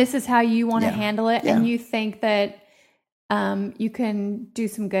to you. And this is how you want to handle it, and you think that you can do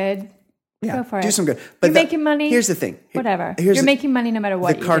some good... Yeah, go for it. Do some good. But you're making money. Here's the thing. Whatever. You're making money no matter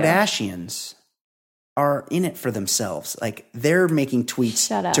what the Kardashians are in it for themselves. Like, they're making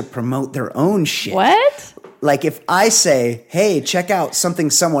tweets to promote their own shit. What? Like, if I say, hey, check out something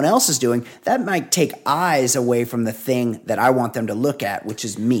someone else is doing, that might take eyes away from the thing that I want them to look at, which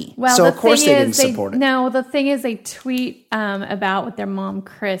is me. Well, so, of course, they didn't support it. No, the thing is, they tweet about what their mom,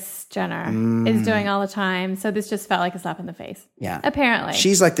 Kris Jenner, is doing all the time. So this just felt like a slap in the face. Yeah. Apparently.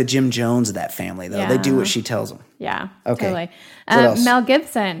 She's like the Jim Jones of that family, though. Yeah. They do what she tells them. Yeah. Okay. Totally. What else? Mel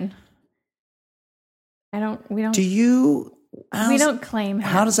Gibson. We don't claim him.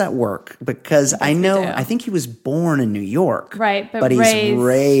 How does that work? Because I think he was born in New York. Right, but he's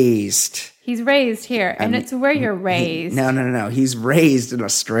raised. He's raised here, and it's where you're raised. No. He's raised in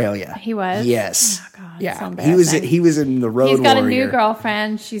Australia. He was? Yes. Oh, God. Yeah. So embarrassing. He was in the Road Warrior. He's got a new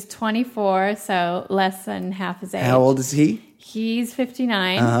girlfriend. She's 24, so less than half his age. How old is he? He's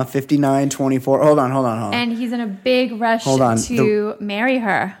 59. 59, 24. Hold on. And he's in a big rush to marry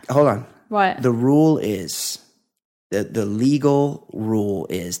her. Hold on. What? The rule is... The legal rule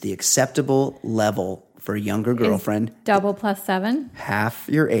is the acceptable level for a younger girlfriend. Double plus 7? Half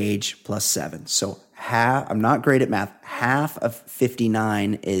your age plus 7. So I'm not great at math. Half of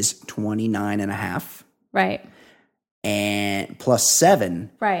 59 is 29 and a half. Right. And plus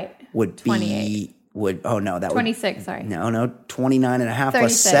 7 would 28. be... that 26, would... sorry. No, 29 and a half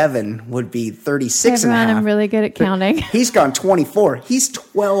 36. plus 7 would be 36 and a half. I'm really good at counting. He's gone 24. He's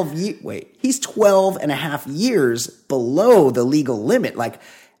 12 and a half years below the legal limit. Like,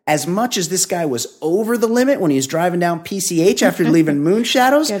 as much as this guy was over the limit when he was driving down PCH after leaving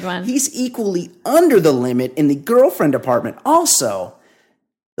Moonshadows, Good one. He's equally under the limit in the girlfriend department. Also,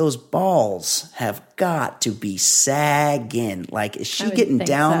 those balls have got to be sagging. Like, is she getting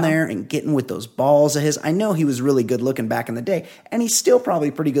down there and getting with those balls of his? I know he was really good looking back in the day, and he's still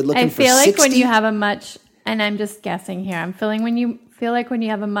probably pretty good looking for 60. I feel like when you have a much, and I'm just guessing here, when you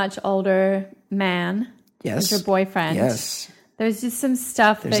have a much older man, as your boyfriend, there's just some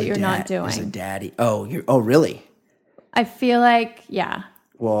stuff that you're not doing. There's a daddy. Oh, really? I feel like, yeah.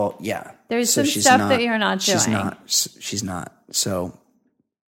 Well, yeah. There's So some she's stuff not- that you're not doing. She's not. So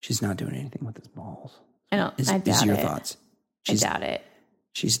she's not doing anything with his balls. I doubt Is your it. thoughts? I doubt it.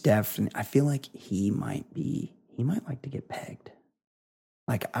 She's definitely. I feel like he might like to get pegged.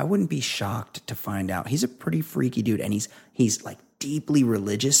 Like, I wouldn't be shocked to find out. He's a pretty freaky dude, and he's like deeply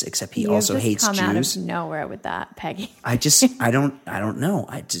religious, except he also hates come out Jews. of nowhere with that, Peggy. I don't know.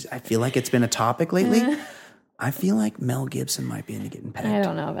 I feel like it's been a topic lately. I feel like Mel Gibson might be into getting pegged. I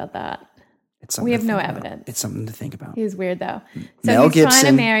don't know about that. It's something We have to no think about. evidence. It's something to think about. He's weird though. So Mel he's trying to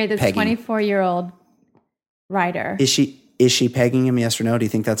Gibson marry this pegging. 24-year-old writer. Is she pegging him? Yes or no? Do you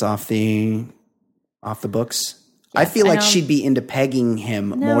think that's off the books? I feel like she'd be into pegging him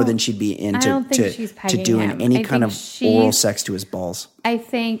more than she'd be into don't think she's to pegging doing him. any I kind think of oral sex to his balls. I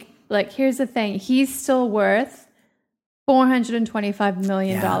think, like, here's the thing. He's still worth $425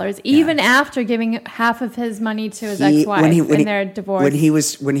 million, even after giving half of his money to his ex-wife in their divorce. When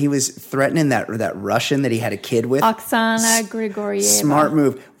he was threatening that Russian that he had a kid with, Oksana Grigorieva. Smart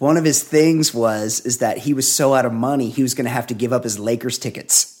move. One of his things is that he was so out of money, he was going to have to give up his Lakers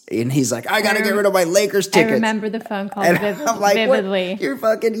tickets. And he's like, I got to get rid of my Lakers tickets. I remember the phone call And I'm like, vividly. You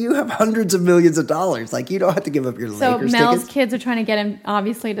have hundreds of millions of dollars. Like, you don't have to give up your Lakers Mel's tickets. kids are trying to get him,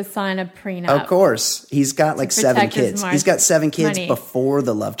 obviously, to sign a prenup. Of course. He's got like 7 protect his kids. He's got 7 kids money. before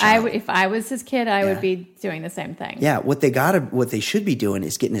the love child. If I was his kid, I would be doing the same thing. Yeah, what they should be doing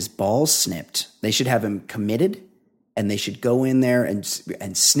is getting his balls snipped. They should have him committed, and they should go in there and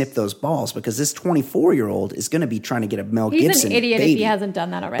snip those balls, because this 24-year-old is going to be trying to get a Mel Gibson He's an idiot baby. if he hasn't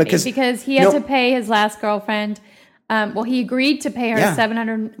done that already, because he had No. to pay his last girlfriend. He agreed to pay her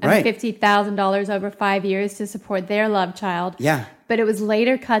 $750,000 over 5 years to support their love child. Yeah. But it was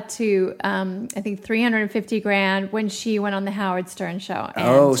later cut to, I think, $350,000 when she went on the Howard Stern show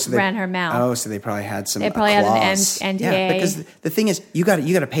and ran her mouth. Oh, so they probably had some. They probably had an NDA. Yeah, because the thing is, you got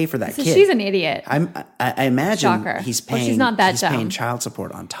to pay for that So kid. she's an idiot. I imagine Shocker. he's Well, paying. she's not that he's dumb. paying child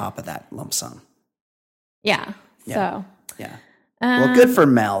support on top of that lump sum. Yeah. So. Yeah. Well, good for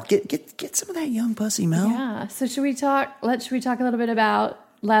Mel. Get some of that young pussy, Mel. Yeah. So should we talk a little bit about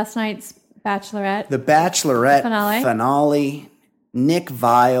last night's Bachelorette? The Bachelorette Finale. finale. Nick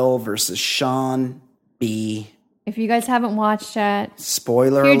Viall versus Sean B. If you guys haven't watched it,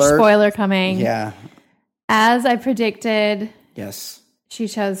 Spoiler huge alert. spoiler coming. Yeah. As I predicted, Yes. she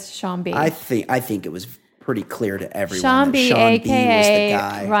chose Sean B. I think it was pretty clear to everyone Sean that B, Sean B was the a.k.a.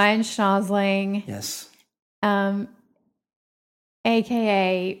 guy. Ryan Schnozling, Yes.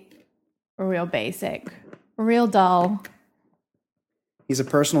 a.k.a. real basic, real dull. He's a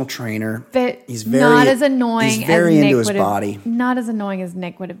personal trainer. But He's very not as annoying He's very as Nick into his would have, body. Not as annoying as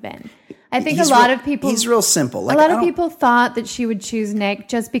Nick would have been. I think He's a lot real- of people. He's real simple. Like, a lot I of don't- people thought that she would choose Nick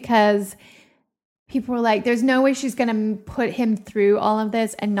just because people were like, "There's no way she's going to put him through all of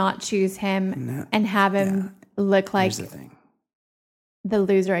this and not choose him and have him look like Here's the thing. the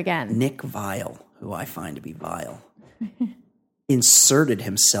loser again." Nick Viall, who I find to be vile, inserted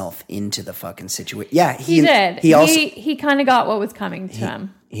himself into the fucking situation. Yeah, He did. He also He kind of got what was coming to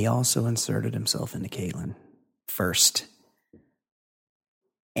him. he also inserted himself into Caitlyn first,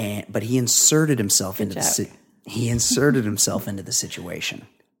 but he inserted himself into the situation.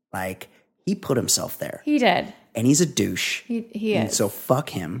 Like, he put himself there, He did. and he's a douche. He And is. so fuck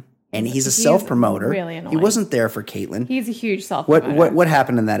him. And he's a He's self-promoter. really He annoying. wasn't there for Caitlyn. He's a huge self. What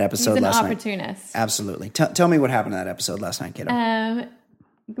happened in that He's episode an last night? opportunist. Absolutely. Tell me what happened in that episode last night, kiddo. Well,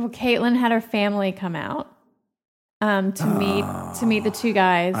 Caitlyn had her family come out to meet the two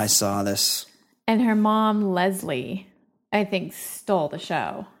guys, I saw this. and her mom Leslie, I think, stole the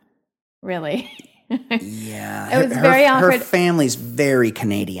show. Really, Yeah. It was very awkward. Her family's very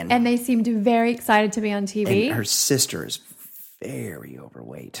Canadian. and they seemed very excited to be on TV. And her sister is very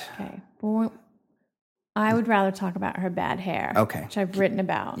overweight. Okay, well, I would rather talk about her bad hair. Okay. Which I've written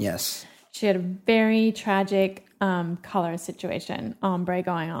about. Yes. She had a very tragic color situation, ombre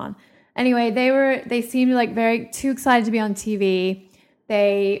going on. Anyway, they seemed like very too excited to be on TV.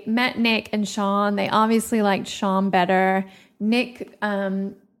 They met Nick and Sean. They obviously liked Sean better. Nick,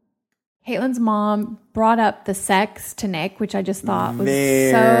 Caitlin's mom brought up the sex to Nick, which I just thought was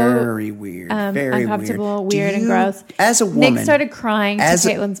Very so weird. Very uncomfortable, weird. weird, and gross. As a woman. Nick started crying to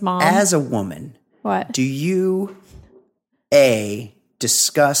Caitlin's mom. As a woman, What? do you,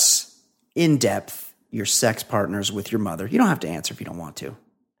 discuss in depth your sex partners with your mother? You don't have to answer if you don't want to.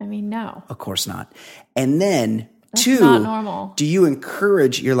 I mean, no. Of course not. And then, That's two, not normal. do you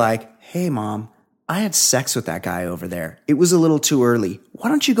encourage, you're like, hey, mom, I had sex with that guy over there. It was a little too early. Why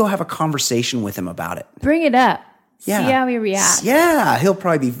don't you go have a conversation with him about it? Bring it up. Yeah. See how he reacts. Yeah, he'll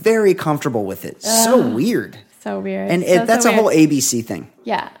probably be very comfortable with it. So weird. So weird. And So that's a weird. whole ABC thing.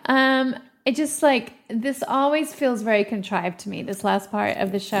 Yeah. It just like, this always feels very contrived to me, this last part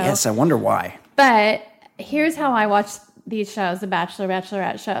of the show. Yes, I wonder why. But here's how I watch these shows, the Bachelor,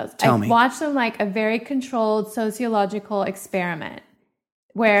 Bachelorette shows. Tell I me. watch them like a very controlled sociological experiment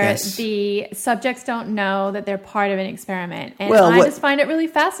where Yes. the subjects don't know that they're part of an experiment. And Well, I just find it really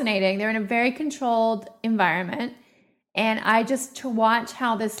fascinating. They're in a very controlled environment. And I just, to watch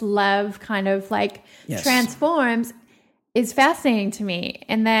how this love kind of like Yes. transforms is fascinating to me.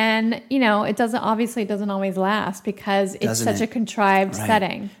 And then, it doesn't always last because it's Doesn't such it? a contrived Right.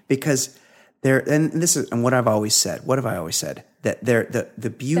 setting. Because and what I've always said. What have I always said? That the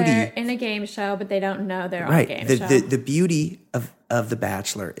beauty. They're in a game show, but they don't know they're on a Right. game The, show. the beauty of The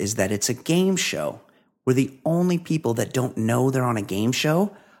Bachelor is that it's a game show where the only people that don't know they're on a game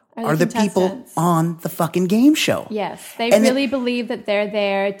show are the people contestants. on the fucking game show. Yes, they And really believe that they're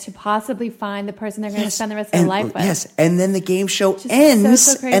there to possibly find the person they're going to spend the rest of their life with. Yes, and then the game show so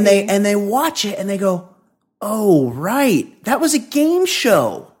ends, crazy. and they watch it and they go, "Oh, right, that was a game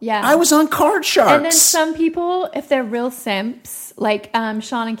show. Yeah. I was on Card Sharks." And then some people, if they're real simps, like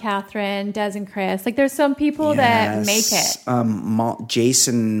Sean and Catherine, Des and Chris, like there's some people that make it.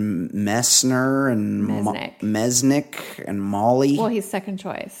 Jason Messner and Mesnick and Molly. Well, he's second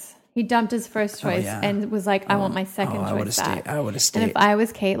choice. He dumped his first choice yeah. and was like, I want my second I would've choice back. stayed. I would've stayed. And if I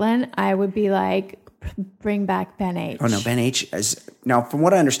was Caitlyn, I would be like, bring back Ben H. Oh no, Ben H. Now, from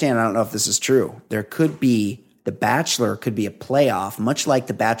what I understand, I don't know if this is true. There could be The Bachelor could be a playoff, much like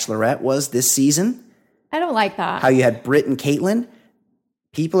The Bachelorette was this season. I don't like that. How you had Britt and Caitlyn.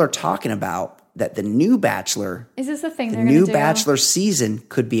 People are talking about that the new Bachelor, Is this a thing the they're going to new do? Bachelor season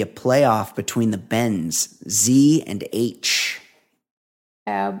could be a playoff between the Bens, Z and H.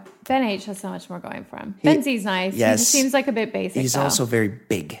 Ben H has so much more going for him. Ben Z's nice. yes. He just seems like a bit basic. He's though. also very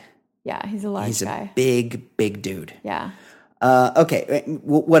big. Yeah, he's a large He's a guy. big dude. Yeah. Okay,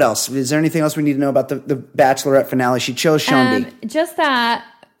 what else? Is there anything else we need to know about the Bachelorette finale? She chose Sean B. Just that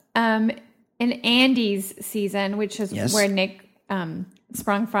in Andy's season, which is Yes. where Nick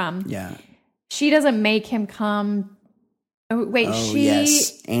sprung from, Yeah. she doesn't make him come. Oh, wait, Oh, she.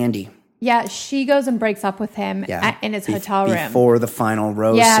 yes. Andy. Yeah, she goes and breaks up with him in his hotel room. Before the final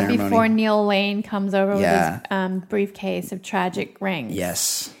rose ceremony. Before Neil Lane comes over Yeah. with his briefcase of tragic rings.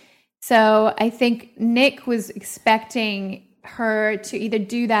 Yes. So I think Nick was expecting her to either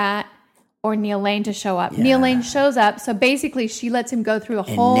do that or Neil Lane to show up. Neil Lane shows up, so basically she lets him go through a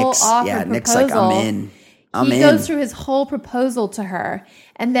whole awkward Nick's proposal. like, I'm in. He goes through his whole proposal to her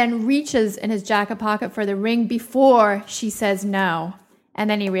and then reaches in his jacket pocket for the ring before she says no. And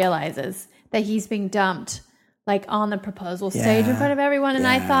then he realizes that he's being dumped like on the proposal stage in front of everyone. And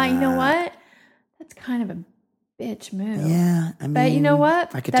I thought, you know what? That's kind of a bitch move. Yeah, I mean, But you know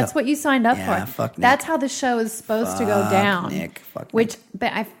what? I could That's tell. what you signed up Yeah, for. fuck Nick. That's how the show is supposed to go down. Nick, fuck Which, Nick.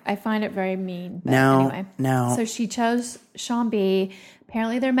 but I find it very mean. But Now- anyway. now- So she chose Sean B.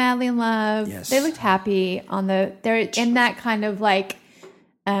 Apparently they're madly in love. Yes. They looked happy they're in that kind of like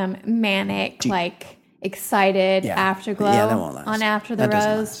manic, like excited afterglow Yeah, that won't last. on After the That doesn't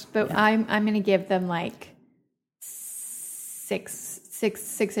Rose. last. But Yeah. I'm going to give them like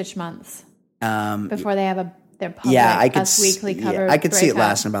six-ish months before they have their public I could Us Weekly yeah, cover. I could see it breakup.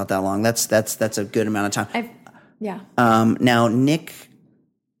 lasting about that long. That's a good amount of time. Now Nick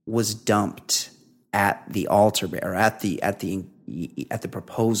was dumped at the altar or at the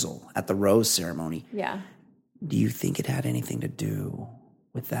proposal at the rose ceremony. Yeah. Do you think it had anything to do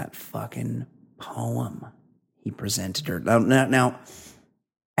with that fucking poem he presented her? Now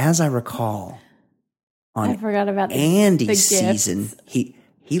as I recall, I on forgot about the Andy's gifts. season,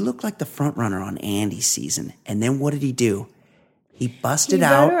 he looked like the front runner on Andy's season. And then what did he do? He busted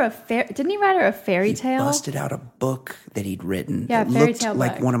out. Didn't he write her a fairy tale? Busted out a book that he'd written. Yeah, that fairy looked tale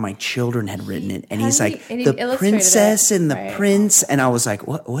like book. one of my children had written it. And Had he's he- like, and he the illustrated princess it. and the Right. prince. And I was like,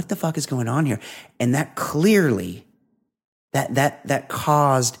 what the fuck is going on here? And that clearly, that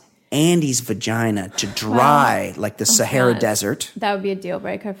caused Andy's vagina to dry like the Sahara God. Desert. That would be a deal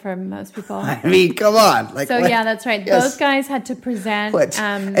breaker for most people. I mean, come on. Like, So what- yeah, that's right. Yes. Those guys had to present. What?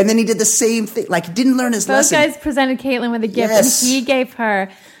 And then he did the same thing. Like, he didn't learn his Those lesson. guys presented Caitlyn with a gift, Yes. and he gave her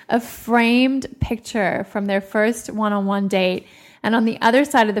a framed picture from their first one-on-one date. And on the other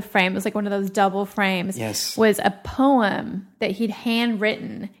side of the frame, it was like one of those double frames, Yes. was a poem that he'd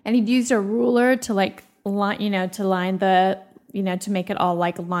handwritten, and he'd used a ruler to like line, to line the, to make it all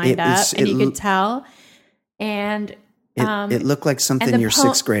like lined up, and you could tell. And It looked like something the your po-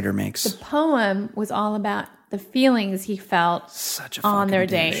 sixth grader makes. the poem was all about the feelings he felt Such a on fucking their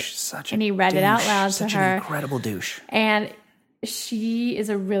douche. date. Such a And he read it out douche. loud to Such her. an incredible douche. And she is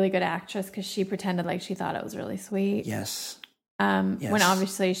a really good actress because she pretended like she thought it was really sweet. Yes. When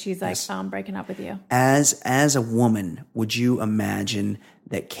obviously she's like, Yes. I'm breaking up with you. As a woman, would you imagine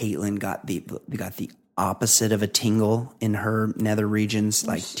that Caitlyn got the opposite of a tingle in her nether regions?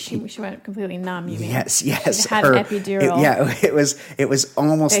 Like She went completely numb. You mean? yes, Had an epidural. It was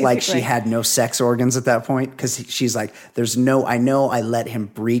almost like she Basically. had no sex organs at that point because she's like, I know I let him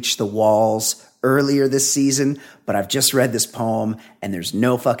breach the walls earlier this season, but I've just read this poem and there's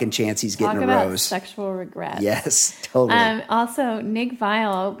no fucking chance he's getting Talk a about rose. sexual regret. Yes, totally. Also, Nick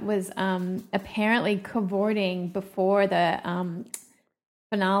Viall was apparently cavorting before the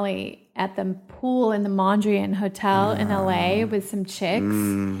finale at the pool in the Mondrian Hotel in LA with some chicks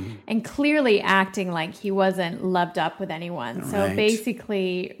and clearly acting like he wasn't loved up with anyone. So Right.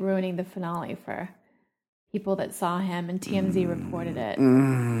 basically ruining the finale for people that saw him, and TMZ reported it.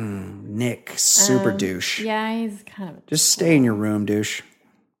 Nick, super douche. Yeah, he's kind of Just stay in your room, douche.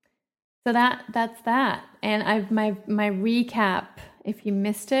 So that's that. And I've my recap, if you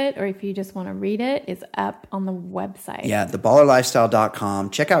missed it or if you just want to read it, is up on the website. Yeah, theballerlifestyle.com.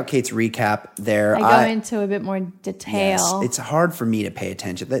 Check out Kate's recap there. I go into a bit more detail. Yes, it's hard for me to pay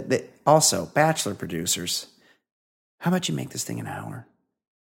attention. Also, Bachelor producers, how about you make this thing an hour?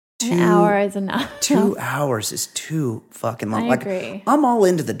 An hour is enough. 2 hours is too fucking long. I agree. I'm all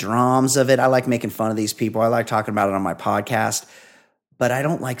into the dramas of it. I like making fun of these people. I like talking about it on my podcast. But I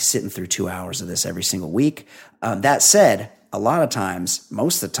don't like sitting through 2 hours of this every single week. That said, a lot of times,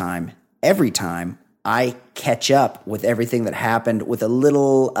 most of the time, every time, I catch up with everything that happened with a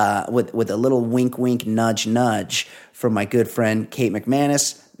little with a little wink, wink, nudge, nudge from my good friend Kate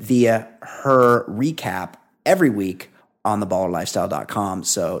McManus via her recap every week on theballerlifestyle.com.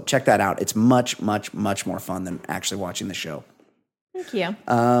 So check that out. It's much, much, much more fun than actually watching the show. Thank you.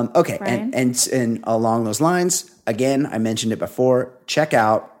 Okay, Brian? and along those lines, again, I mentioned it before, check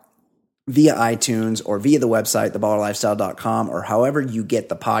out via iTunes or via the website, theballerlifestyle.com, or however you get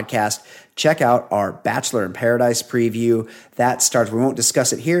the podcast, check out our Bachelor in Paradise preview. That starts, we won't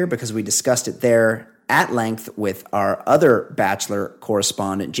discuss it here because we discussed it there at length with our other Bachelor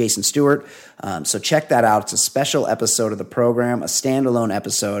correspondent, Jason Stewart. So check that out. It's a special episode of the program, a standalone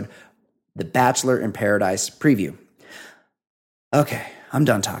episode, the Bachelor in Paradise preview. Okay, I'm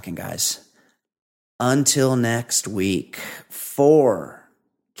done talking, guys. Until next week, for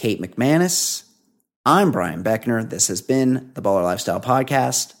Kate McManus, I'm Brian Beckner. This has been the Baller Lifestyle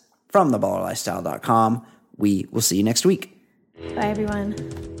Podcast from theballerlifestyle.com. We will see you next week. Bye, everyone.